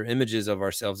ourselves or images of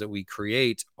ourselves that we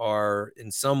create are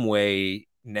in some way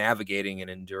navigating and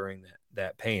enduring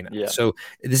that pain. Yeah. So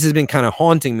this has been kind of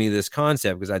haunting me, this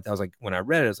concept, because I was like, when I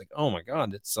read it, I was like, oh my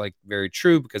God, that's like very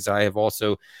true, because I have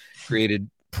also created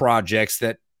projects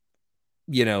that,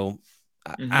 you know,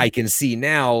 hmm I can see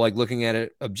now, like looking at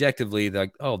it objectively,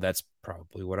 like, oh, that's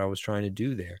probably what I was trying to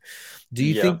do there. Do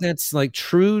you Yeah. think that's like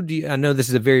true? I know this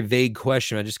is a very vague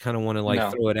question. I just kind of want to like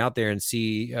No. throw it out there and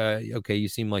see. Okay, you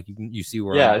seem like you see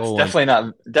where I'm Yeah, it's going.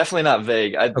 definitely not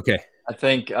vague. Okay, I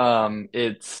think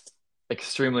it's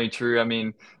extremely true. I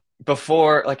mean,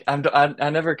 before like I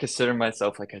never consider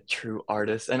myself like a true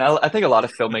artist, and I think a lot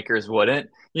of filmmakers wouldn't.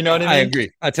 You know what I I mean?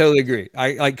 agree. I totally agree.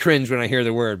 I like cringe when I hear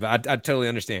the word, but I totally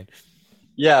understand.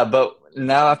 Yeah, but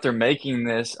now after making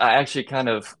this, I actually kind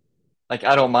of like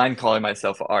I don't mind calling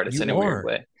myself an artist in You a weird are.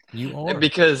 way. You are.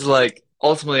 Because like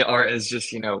ultimately art is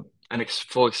just an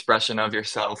full expression of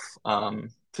yourself,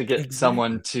 to get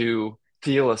someone Exactly. to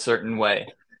feel a certain way.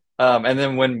 And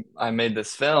then when I made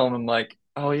this film, I'm like,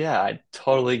 oh yeah, I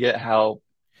totally get how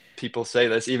people say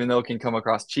this, even though it can come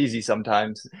across cheesy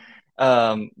sometimes.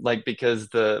 Like because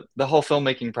the whole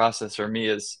filmmaking process for me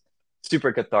is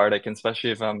super cathartic, and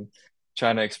especially if I'm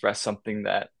trying to express something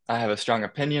that I have a strong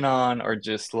opinion on, or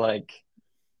just like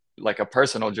a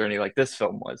personal journey like this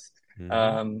film was.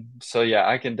 Mm-hmm. So yeah,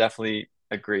 I can definitely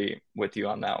agree with you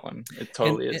on that one. It And,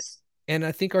 totally and is. and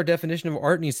I think our definition of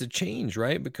art needs to change,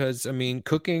 right? Because I mean,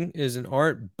 cooking is an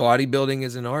art, bodybuilding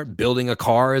is an art, building a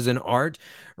car is an art,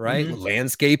 right? Hmm.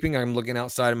 Landscaping, I'm looking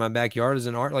outside of my backyard is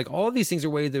an art. Like all of these things are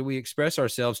ways that we express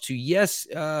ourselves to, yes,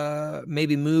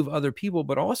 maybe move other people,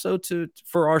 but also to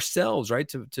for ourselves, right?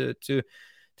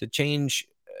 To change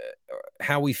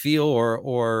how we feel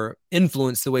or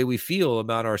influence the way we feel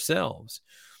about ourselves.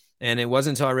 And it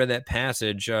wasn't until I read that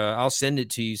passage, I'll send it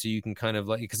to you so you can kind of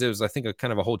like, because it was, I think, a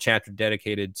kind of a whole chapter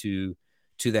dedicated to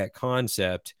that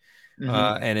concept. Hmm.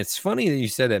 And it's funny that you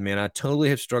said that, man. I totally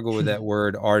have struggled with that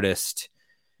word artist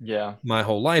Yeah. my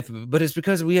whole life, but it's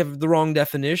because we have the wrong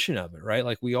definition of it, right?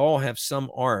 Like we all have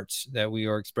some art that we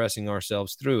are expressing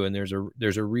ourselves through, and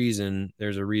there's a reason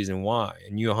why,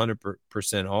 and you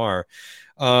 100% are.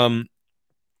 Um,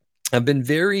 I've been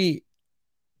very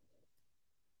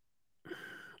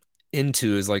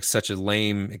into is like such a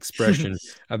lame expression.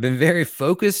 I've been very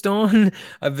focused on,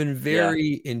 I've been Yeah.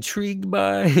 very intrigued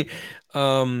by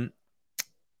um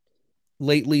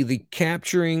lately the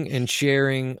capturing and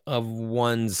sharing of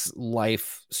one's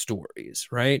life stories,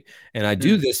 right? And I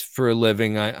do Mm. this for a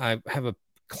living. I have a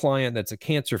client that's a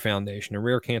cancer foundation, a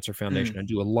rare cancer foundation. Mm. I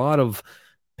do a lot of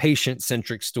patient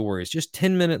centric stories, just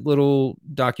 10-minute little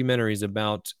documentaries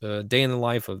about day in the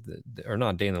life of or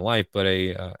not day in the life, but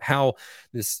a how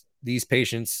these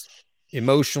patients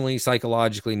emotionally,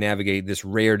 psychologically navigate this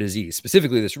rare disease,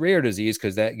 specifically this rare disease,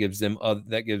 because that gives them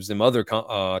other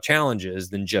challenges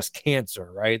than just cancer,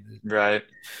 right? Right.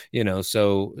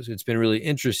 So it's been really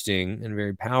interesting and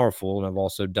very powerful. And I've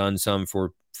also done some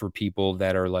for people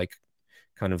that are like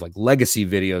kind of like legacy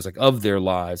videos, like of their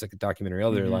lives, like a documentary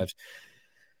of their Hmm. lives.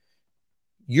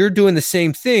 You're doing the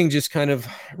same thing, just kind of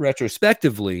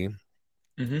retrospectively.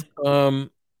 Hmm.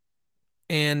 Um,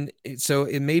 so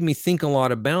it made me think a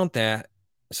lot about that.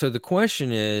 So the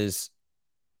question is,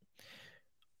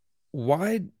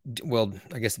 why? Well,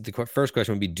 I guess the first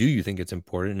question would be, do you think it's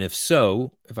important? And if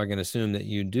so, if I can assume that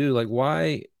you do, like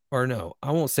why or no,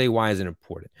 I won't say why isn't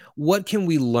important. What can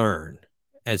we learn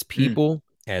as Mm. people,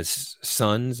 as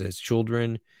sons, as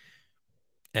children,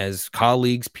 as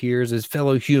colleagues, peers, as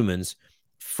fellow humans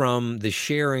from the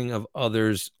sharing of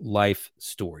others' life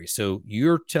stories? So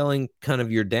you're telling kind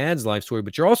of your dad's life story,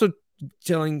 but you're also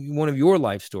telling one of your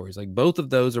life stories. Like both of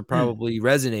those are Mm. probably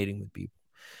resonating with people.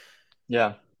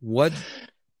 Yeah. What,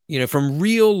 from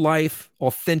real life,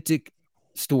 authentic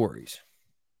stories.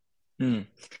 Mm.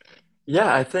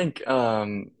 Yeah, I think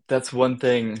that's one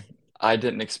thing I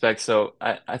didn't expect. So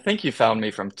I think you found me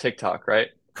from TikTok, right?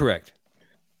 Correct.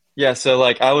 Yeah, so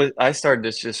like I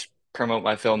started to just promote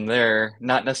my film there,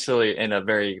 not necessarily in a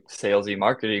very salesy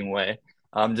marketing way.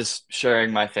 I'm just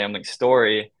sharing my family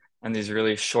story and these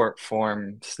really short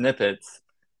form snippets.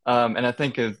 And I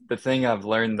think of the thing I've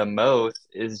learned the most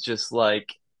is just like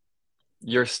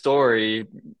your story,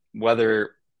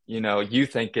 whether you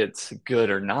think it's good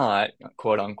or not,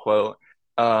 quote unquote,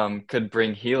 could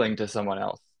bring healing to someone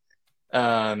else.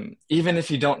 Even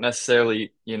if you don't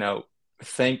necessarily,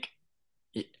 think,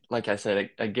 like I said,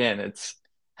 again, it's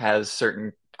has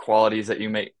certain qualities that you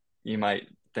might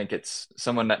think it's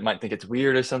someone that might think it's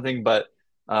weird or something, but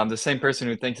the same person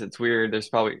who thinks it's weird,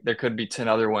 there could be 10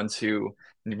 other ones who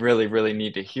really, really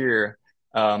need to hear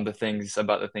the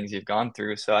things you've gone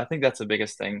through. So I think that's the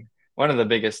biggest thing. One of the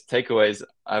biggest takeaways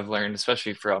I've learned,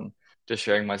 especially from just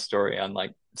sharing my story on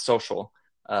like social.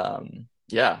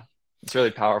 Yeah, it's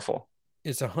really powerful.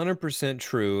 It's 100%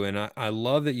 true. And I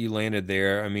love that you landed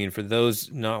there. I mean, for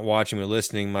those not watching or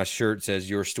listening, my shirt says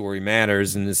Your Story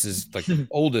Matters. And this is like the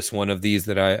oldest one of these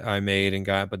that I made and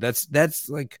got. But that's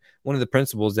like one of the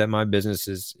principles that my business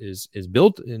is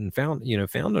built and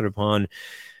founded upon.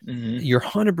 Hmm. You're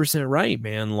 100% right,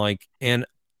 man. Like, and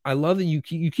I love that you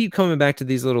keep coming back to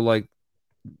these little like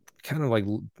kind of like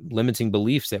limiting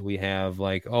beliefs that we have.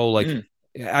 Like, oh, like Mm,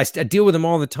 I deal with them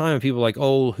all the time. People are like,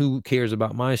 oh, who cares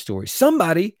about my story?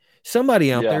 Somebody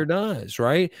out yeah. there does,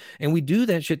 right? And we do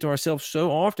that shit to ourselves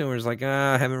so often. We're just like,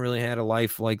 I haven't really had a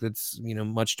life like that's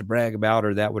much to brag about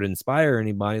or that would inspire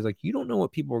anybody. It's like, you don't know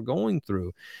what people are going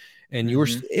through, and Hmm.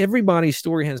 everybody's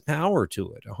story has power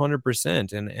to it,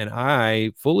 100%. And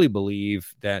I fully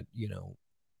believe that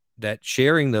that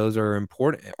sharing those are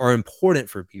important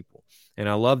for people. And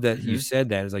I love that you Mm-hmm. said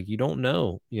that. It's like, you don't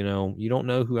know, you don't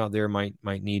know who out there might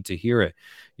need to hear it.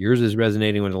 Yours is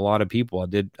resonating with a lot of people.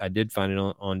 I did find it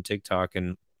on TikTok,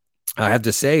 and I have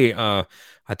to say, I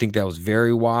think that was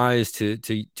very wise to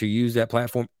use that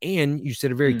platform. And you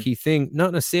said a very key thing, not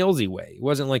in a salesy way. It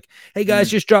wasn't like, "Hey guys,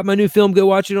 Mm-hmm. just dropped my new film. Go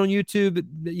watch it on YouTube."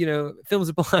 Films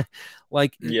apply.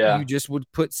 Like, Yeah. you just would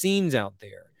put scenes out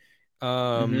there,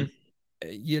 Mm-hmm.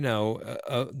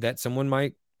 that someone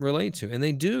might relate to, and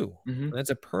they do. Mm-hmm. That's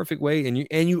a perfect way,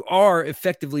 and you are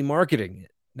effectively marketing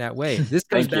it that way. This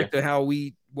goes Thank you. back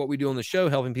to what we do on the show,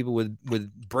 helping people with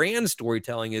brand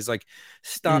storytelling, is like,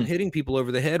 stop Mm. hitting people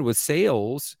over the head with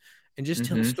sales and just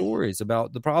tell Mm-hmm. stories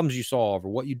about the problems you solve or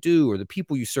what you do or the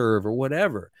people you serve or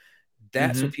whatever.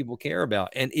 That's Mm-hmm. what people care about,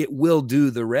 and it will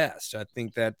do the rest. I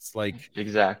think that's like,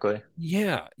 Exactly.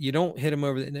 yeah, you don't hit them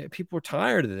over the, people are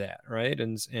tired of that, right?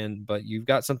 But you've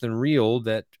got something real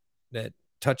that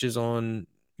touches on,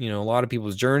 a lot of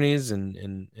people's journeys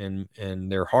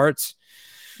and their hearts,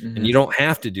 and Mm-hmm. you don't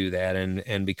have to do that.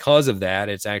 And because of that,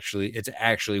 it's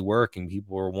actually working.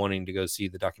 People are wanting to go see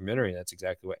the documentary. That's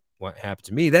exactly what happened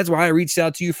to me. That's why I reached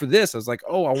out to you for this. I was like,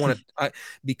 oh,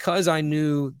 because I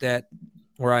knew that,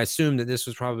 or I assumed that this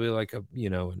was probably like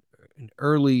an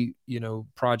early,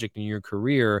 project in your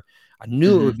career. I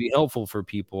knew it Mm-hmm. would be helpful for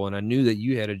people, and I knew that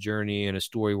you had a journey and a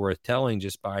story worth telling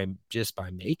just by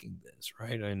making this,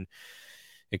 right? And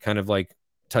it kind of like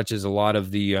touches a lot of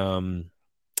the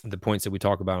points that we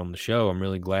talk about on the show. I'm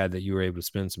really glad that you were able to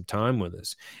spend some time with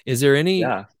us. Is there any,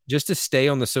 Yeah. just to stay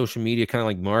on the social media kind of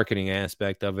like marketing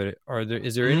aspect of it,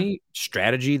 is there Mm-hmm. any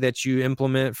strategy that you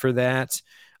implement for that?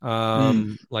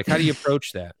 Mm. Like, how do you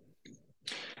approach that?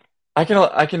 I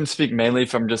can speak mainly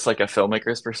from just like a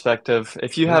filmmaker's perspective.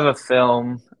 If you Yeah. have a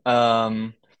film,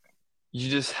 you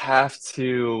just have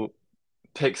to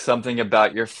pick something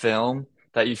about your film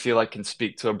that you feel like can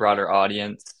speak to a broader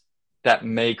audience that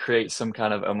may create some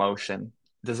kind of emotion.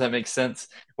 Does that make sense?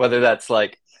 Whether that's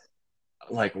like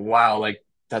wow, like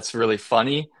that's really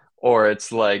funny, or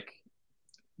it's like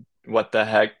what the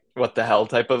hell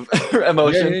type of Yeah,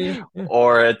 emotion, yeah, yeah, yeah.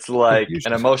 or it's like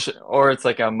an Confucius. emotion, or it's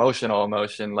like an emotional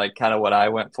emotion, like kind of what I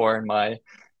went for in my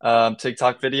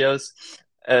TikTok videos.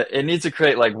 It needs to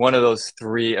create like one of those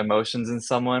three emotions in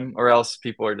someone, or else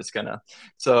people are just gonna.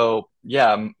 So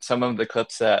yeah, some of the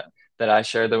clips that I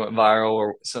shared that went viral,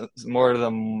 or some more of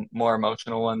the more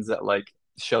emotional ones that like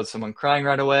showed someone crying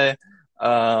right away.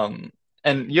 Um,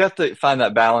 and you have to find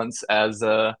that balance as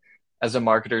a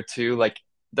marketer too. Like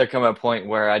there come a point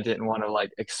where I didn't want to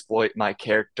like exploit my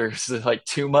characters like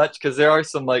too much, because there are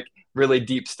some like really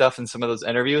deep stuff in some of those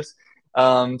interviews.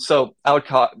 So I would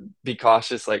be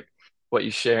cautious like what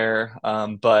you share.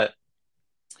 But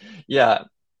yeah,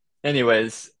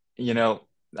 anyways,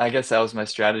 I guess that was my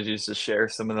strategy, is to share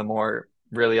some of the more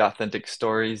really authentic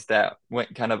stories that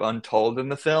went kind of untold in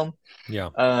the film. Yeah.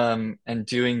 And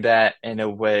doing that in a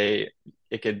way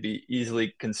it could be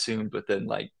easily consumed within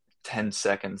like 10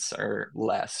 seconds or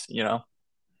less, Yeah,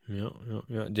 yeah,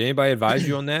 yeah. Did anybody advise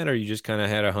you on that, or you just kind of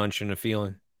had a hunch and a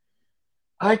feeling?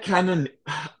 I kind of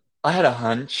I had a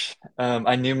hunch.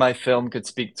 I knew my film could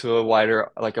speak to a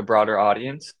wider, like a broader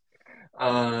audience.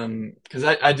 Because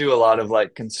I do a lot of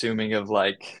like consuming of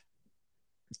like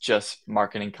just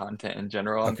marketing content in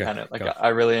general. I'm Okay, kind of like gotcha. I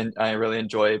really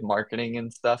enjoy marketing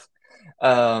and stuff.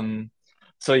 Um,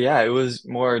 so yeah, it was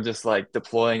more just like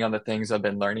deploying on the things I've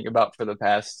been learning about for the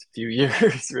past few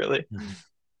years, really. Mhm.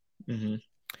 Hmm.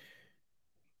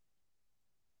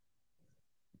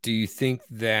 Do you think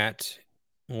that,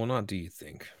 well, not do you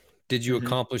think, did you Hmm.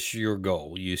 accomplish your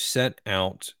goal? You set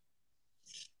out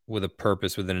with a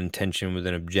purpose, with an intention, with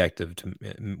an objective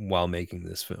while making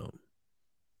this film.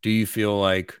 Do you feel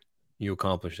like you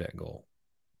accomplished that goal?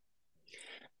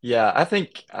 Yeah, I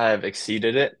think I've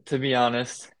exceeded it, to be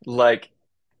honest. Like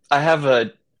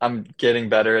I'm getting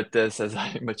better at this as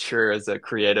I mature as a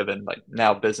creative and like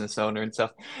now business owner and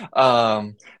stuff.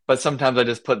 But sometimes I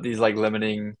just put these like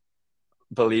limiting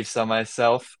beliefs on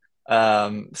myself.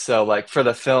 So like for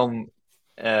the film,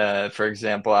 for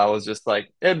example, I was just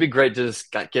like, it'd be great to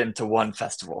just get into one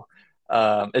festival.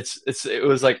 It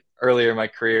was like earlier in my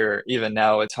career, even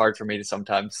now, it's hard for me to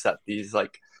sometimes set these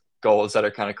like goals that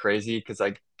are kind of crazy, because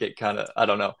I get kind of, I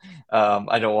don't know,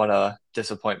 I don't want to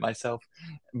disappoint myself.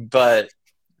 But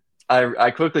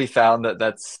I quickly found that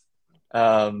that's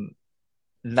um,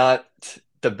 not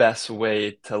the best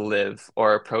way to live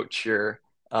or approach your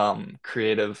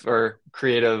creative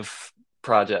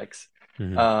projects.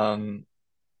 Hmm. Um,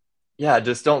 yeah,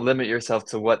 just don't limit yourself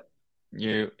to what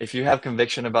if you have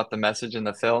conviction about the message in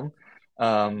the film,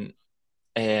 um,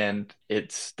 and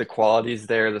it's the quality's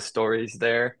there, the story's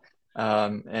there.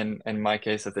 And in my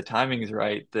case, if the timing is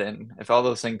right, then if all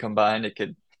those things combined, it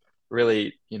could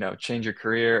really, change your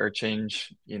career or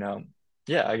change,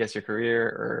 yeah, I guess your career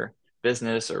or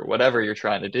business or whatever you're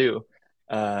trying to do.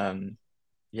 Um,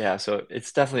 yeah, so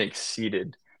it's definitely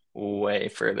exceeded way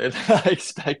further than I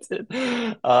expected.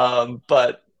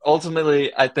 But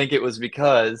ultimately, I think it was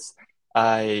because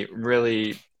I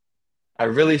really, I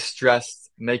really stressed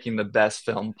making the best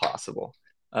film possible.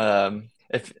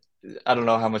 If I don't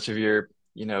know how much of your,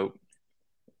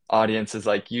 audience is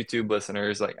like YouTube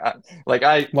listeners, like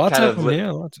I Lots kind of of them,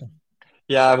 yeah, lots of.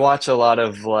 yeah, I watch a lot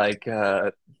of like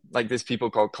these people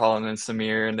called Colin and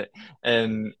Samir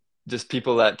and just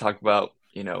people that talk about,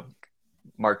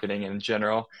 marketing in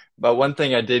general. But one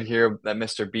thing I did hear that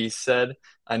Mr. Beast said,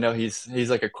 I know he's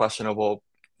like a questionable,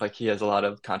 like he has a lot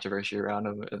of controversy around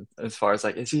him as far as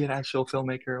like, is he an actual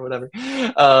filmmaker or whatever?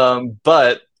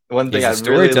 But one thing He's I a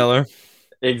really storyteller.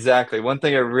 exactly. One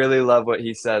thing I really love what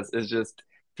he says is just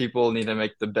people need to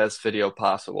make the best video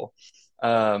possible.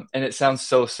 And it sounds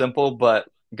so simple, but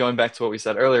going back to what we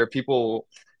said earlier, people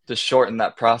just shorten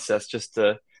that process just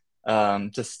to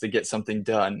get something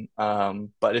done.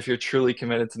 But if you're truly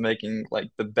committed to making like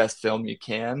the best film you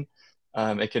can,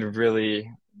 it can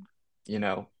really, you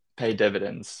know, pay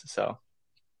dividends. So,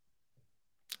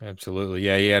 Absolutely.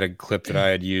 Yeah, he had a clip that I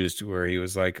had used where he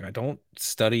was like, I don't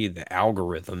study the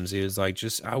algorithms. He was like,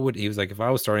 he was like, if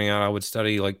I was starting out, I would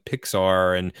study like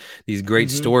Pixar and these great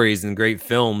hmm stories and great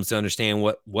films to understand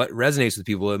what resonates with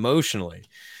people emotionally.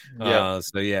 yep.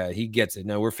 So yeah, he gets it.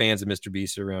 No, we're fans of Mr.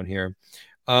 Beast around here.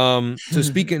 So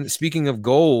speaking of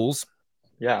goals,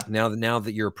 Yeah. now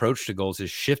that your approach to goals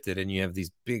has shifted and you have these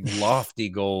big lofty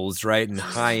goals, right, and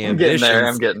high I'm getting there.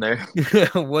 I'm ambitions, getting there.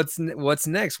 what's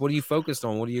next? What are you focused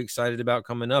on? What are you excited about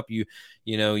coming up?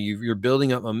 You're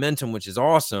building up momentum, which is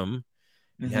awesome.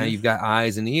 Now hmm you've got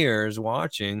eyes and ears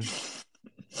watching.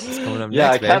 What's coming up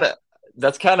Yeah, next, babe?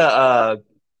 that's kind of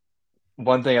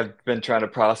one thing I've been trying to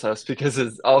process because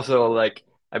it's also like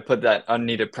I put that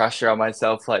unneeded pressure on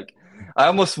myself. Like I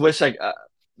almost wish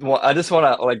well, I just want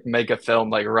to like make a film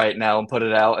like right now and put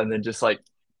it out and then just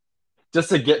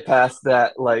to get past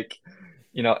that, like,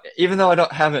 even though I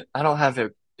don't have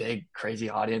a big crazy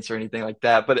audience or anything like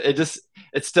that, but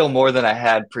it's still more than I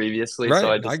had previously. So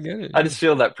Right, I get it. I Yeah. just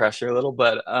feel that pressure a little,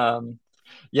 but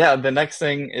yeah, the next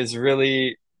thing is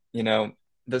really, you know,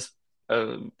 this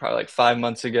probably like 5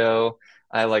 months ago,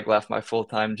 I like left my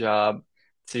full-time job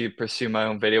to pursue my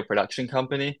own video production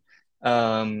company.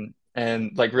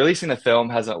 And like releasing the film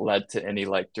hasn't led to any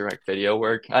like direct video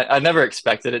work. I never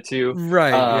expected it to.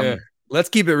 Right. Yeah. Um, Let's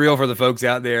keep it real for the folks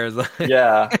out there. It's like,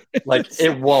 yeah, like it's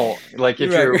it won't. Like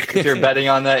you're if you're right. betting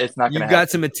on that, it's not going You've to got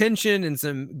some happen. attention and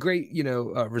some great,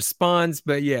 response,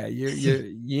 but yeah,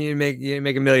 you make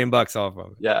 $1 million off of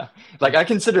it. Yeah. Like I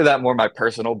consider that more my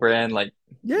personal brand, Yeah.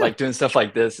 like doing stuff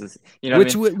like this is, you know what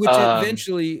Which I mean? which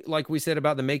eventually, like we said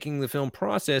about the making the film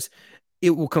process, it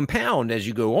will compound as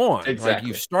you go on. Like you've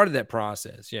Exactly. started that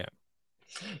process. Yeah.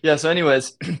 Yeah, so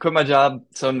anyways, quit my job.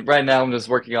 So right now I'm just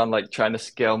working on like trying to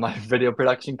scale my video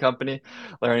production company,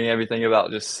 learning everything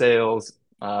about just sales,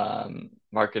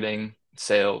 marketing,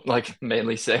 sale, like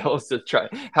mainly sales to try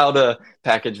how to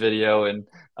package video and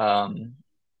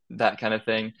that kind of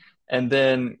thing. And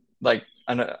then like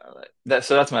I know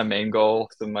that's my main goal.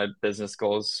 So my business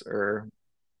goals are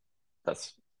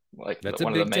that's like That's a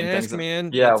one of the big main task, things.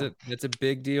 man. Yeah, That's a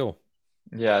big deal.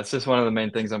 yeah, it's just one of the main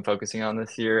things I'm focusing on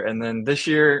this year. And then this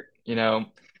year,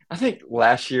 I think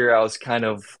last year I was kind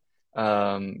of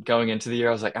going into the year,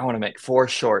 I was like, I want to make 4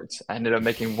 shorts. I ended up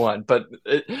making one,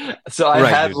 so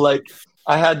Right, dude.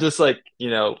 I had just like,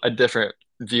 a different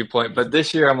viewpoint. But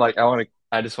this year I'm like,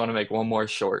 I just want to make one more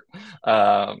short,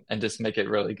 and just make it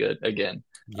really good again.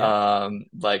 Yeah.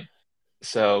 Like,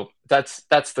 so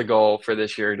that's the goal for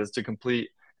this year, just to complete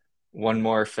one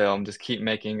more film, just keep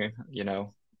making,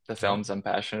 the Yeah. films I'm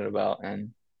passionate about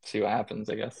and see what happens,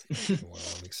 I guess. Well,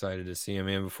 I'm excited to see him,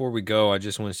 man. Before we go, I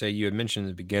just want to say you had mentioned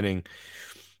in the beginning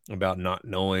about not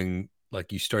knowing,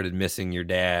 like you started missing your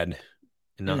dad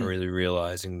and not Mm. really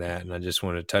realizing that. And I just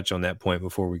want to touch on that point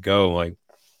before we go. Like,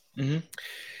 hmm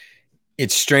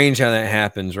it's strange how that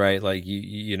happens, right? Like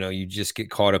you just get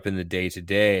caught up in the day to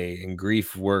day, and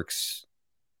grief works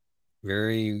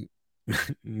very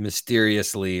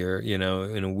mysteriously, or in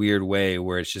a weird way,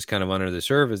 where it's just kind of under the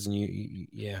surface, and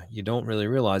you don't really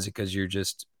realize it because you're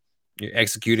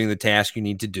executing the task you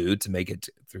need to do to make it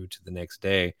through to the next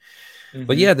day.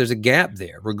 But hmm yeah, there's a gap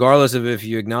there, regardless of if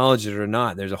you acknowledge it or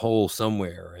not. There's a hole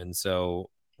somewhere, and so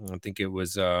I think it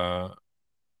was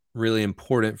really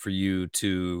important for you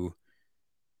to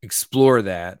explore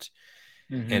that.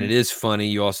 And it Mm-hmm. is funny.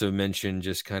 You also mentioned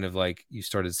just kind of like you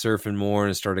started surfing more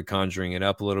and started conjuring it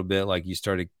up a little bit. Like you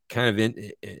started kind of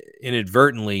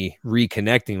inadvertently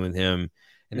reconnecting with him.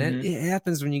 And that Mm-hmm. it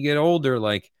happens when you get older.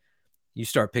 Like you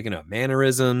start picking up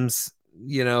mannerisms,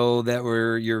 that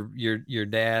were your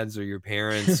dad's or your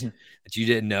parents that you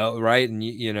didn't know. Right. And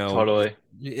Totally.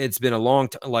 it's been a long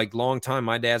time.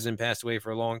 My dad's been passed away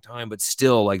for a long time, but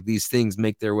still like these things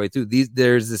make their way through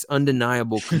there's this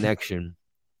undeniable connection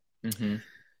Mm-hmm.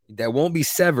 that won't be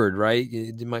severed, right?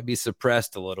 It might be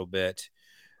suppressed a little bit.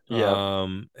 Yep.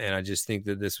 And I just think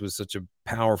that this was such a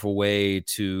powerful way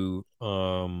to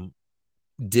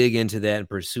dig into that and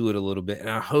pursue it a little bit. And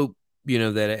I hope,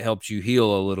 that it helps you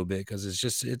heal a little bit, because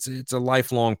it's a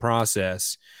lifelong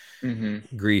process.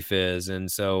 Mm-hmm. Grief is.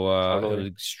 And so it was Totally.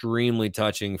 extremely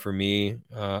touching for me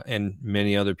and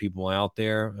many other people out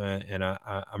there. And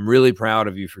I'm really proud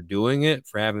of you for doing it,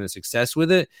 for having the success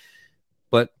with it.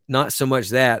 But not so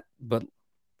much that, but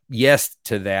yes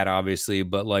to that, obviously,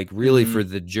 but like really Mm-hmm. for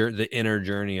the inner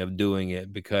journey of doing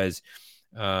it, because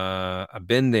I've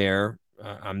been there.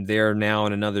 I'm there now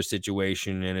in another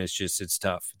situation, and it's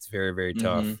tough. It's very, very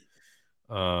Mm-hmm.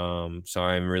 tough. So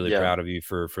I'm really Yeah. proud of you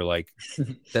for like,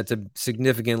 that's a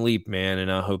significant leap, man.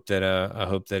 And I hope that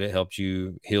it helped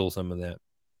you heal some of that.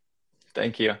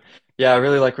 Thank you. Yeah, I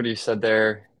really like what you said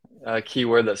there. A key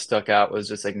word that stuck out was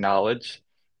just acknowledge.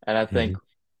 And I think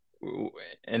Mhm.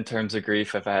 in terms of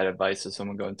grief, if I had advice to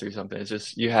someone going through something, it's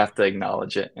just you have to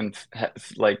acknowledge it and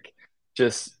like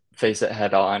just face it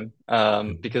head on.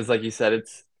 Mhm. Because like you said,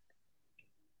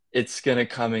 it's gonna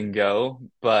come and go,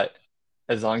 but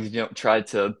as long as you don't try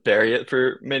to bury it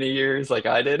for many years like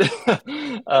I did,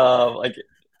 like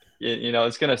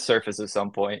it's gonna surface at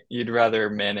some point. You'd rather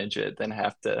manage it than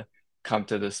have to come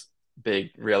to this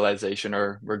big realization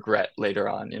or regret later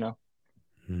on.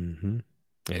 Mhm.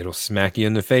 It'll smack you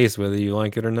in the face whether you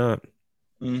like it or not.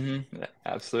 Mm-hmm.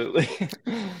 Absolutely.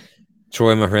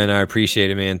 Troy, my friend, I appreciate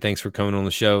it, man. Thanks for coming on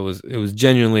the show. It was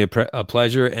genuinely a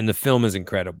pleasure, and the film is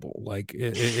incredible. Like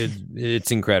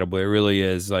it's incredible. It really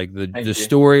is. Like the Thank you.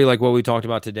 story, like what we talked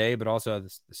about today, but also the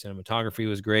cinematography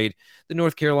was great. The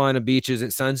North Carolina beaches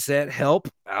at sunset help.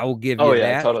 I will give Oh you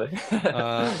yeah, that.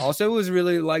 totally. Also, it was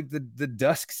really like the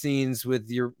dusk scenes with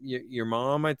your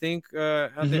mom. I think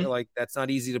out there, Hmm. like that's not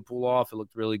easy to pull off. It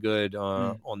looked really good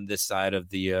on this side of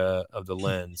the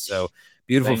lens. So.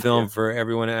 Beautiful Thank you. film for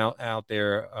everyone out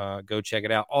there. Go check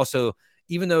it out. Also,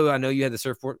 even though I know you had the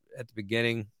surfboard at the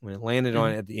beginning, when it landed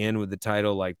on Mhm. it at the end with the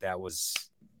title, like that was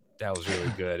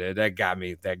really good. That got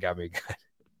me good.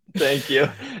 Thank you.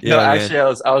 No, Yeah, man. actually,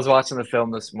 I was watching the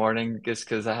film this morning just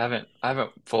because I haven't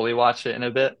fully watched it in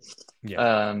a bit, Yeah,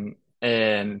 um,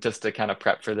 and just to kind of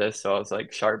prep for this, so I was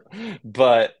like sharp.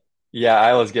 But yeah,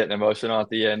 I was getting emotional at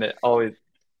the end. It always,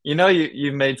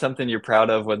 you made something you're proud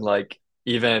of when like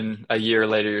even a year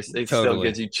later, it still totally.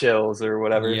 gives you chills or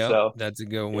whatever. Yep, So that's a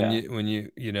good when yeah,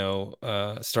 you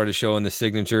started showing the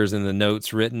signatures and the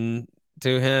notes written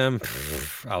to him.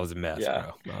 I was a mess,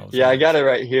 yeah, bro. I was a yeah. I got mess. it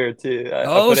right here too. I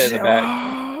Oh put it in the shit! bag.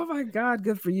 Oh my god,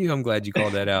 good for you. I'm glad you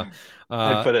called that out.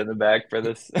 I Uh, put it in the bag for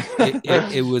this.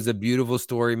 it was a beautiful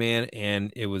story, man,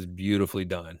 and it was beautifully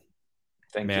done.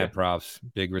 Thank you. Mad props,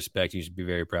 big respect. You should be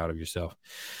very proud of yourself.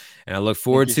 And I look Thank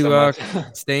forward you so to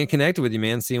much. staying connected with you,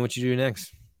 man. Seeing what you do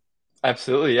next.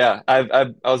 Absolutely, yeah. I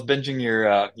was binging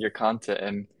your content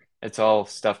and it's all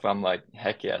stuff I'm like,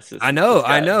 heck yes, I this know, this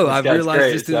I guy know. this I've guy's realized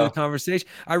great. just through the So conversation,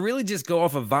 I really just go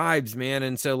off of vibes, man.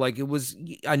 And so, like,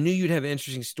 I knew you'd have an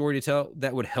interesting story to tell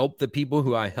that would help the people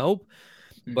who I help.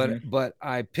 But hmm.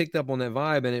 I picked up on that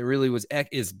vibe, and it really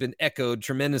it's been echoed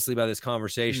tremendously by this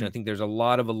conversation. I Mm. think there's a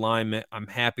lot of alignment. I'm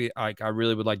happy. I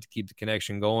really would like to keep the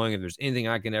connection going. If there's anything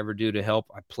I can ever do to help,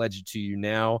 I pledge it to you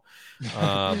now.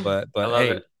 But I love hey,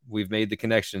 it. we've made the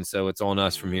connection, so it's on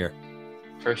us from here.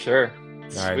 For sure. All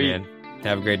right, Sweet. man.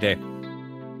 Have a great day.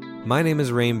 My name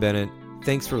is Rain Bennett.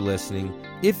 Thanks for listening.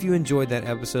 If you enjoyed that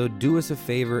episode, do us a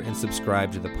favor and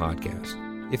subscribe to the podcast.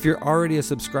 If you're already a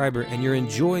subscriber and you're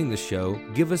enjoying the show,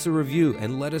 give us a review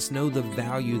and let us know the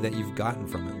value that you've gotten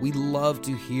from it. We love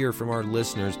to hear from our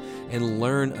listeners and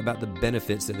learn about the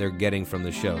benefits that they're getting from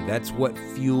the show. That's what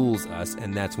fuels us,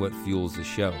 and that's what fuels the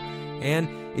show. And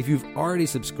if you've already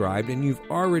subscribed and you've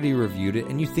already reviewed it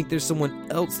and you think there's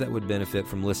someone else that would benefit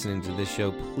from listening to this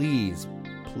show, please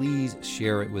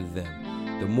share it with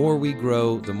them. The more we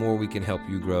grow, the more we can help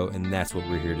you grow, and that's what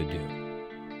we're here to do.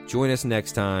 Join us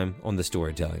next time on the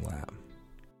Storytelling Lab.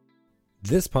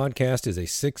 This podcast is a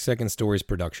 6 Second Stories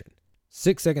production.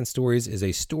 6 Second Stories is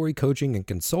a story coaching and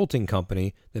consulting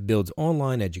company that builds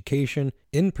online education,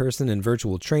 in-person and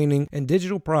virtual training, and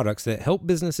digital products that help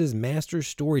businesses master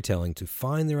storytelling to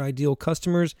find their ideal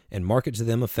customers and market to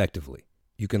them effectively.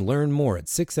 You can learn more at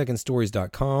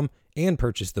 6secondstories.com and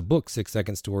purchase the book 6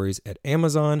 Second Stories at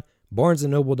Amazon,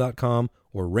 barnesandnoble.com,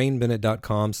 or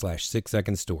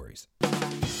rainbennett.com/6secondstories.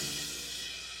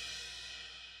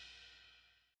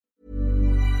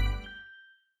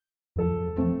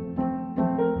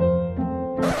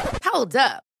 Hold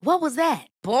up. What was that?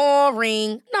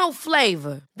 Boring. No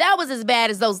flavor. That was as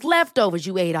bad as those leftovers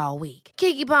you ate all week.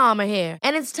 Keke Palmer here,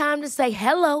 and it's time to say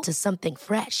hello to something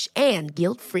fresh and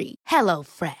guilt-free. Hello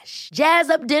Fresh. Jazz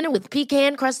up dinner with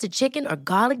pecan-crusted chicken or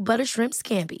garlic butter shrimp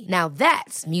scampi. Now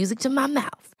that's music to my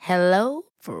mouth. Hello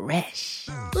Fresh.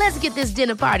 Let's get this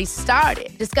dinner party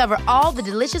started. Discover all the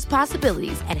delicious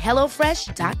possibilities at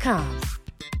hellofresh.com.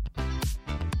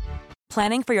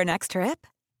 Planning for your next trip?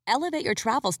 Elevate your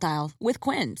travel style with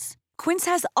Quince. Quince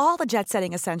has all the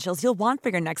jet-setting essentials you'll want for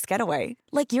your next getaway,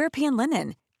 like European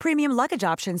linen, premium luggage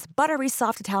options, buttery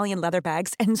soft Italian leather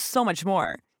bags, and so much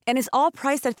more. And is all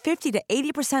priced at 50 to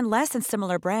 80% less than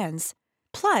similar brands.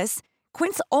 Plus,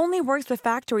 Quince only works with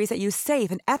factories that use safe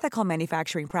and ethical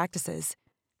manufacturing practices.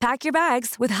 Pack your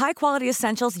bags with high-quality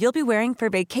essentials you'll be wearing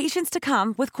for vacations to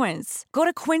come with Quince. Go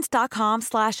to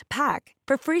quince.com/pack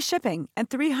for free shipping and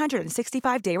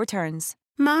 365-day returns.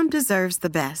 Mom deserves the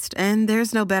best, and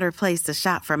there's no better place to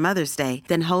shop for Mother's Day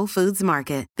than Whole Foods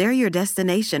Market. They're your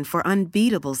destination for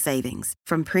unbeatable savings,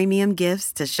 from premium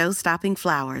gifts to show-stopping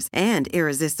flowers and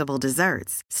irresistible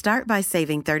desserts. Start by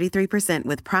saving 33%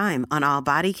 with Prime on all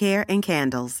body care and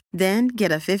candles. Then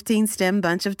get a 15-stem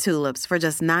bunch of tulips for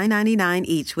just $9.99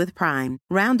 each with Prime.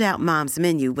 Round out Mom's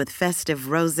menu with festive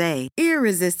rosé,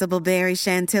 irresistible berry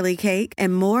chantilly cake,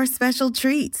 and more special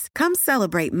treats. Come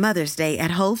celebrate Mother's Day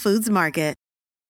at Whole Foods Market.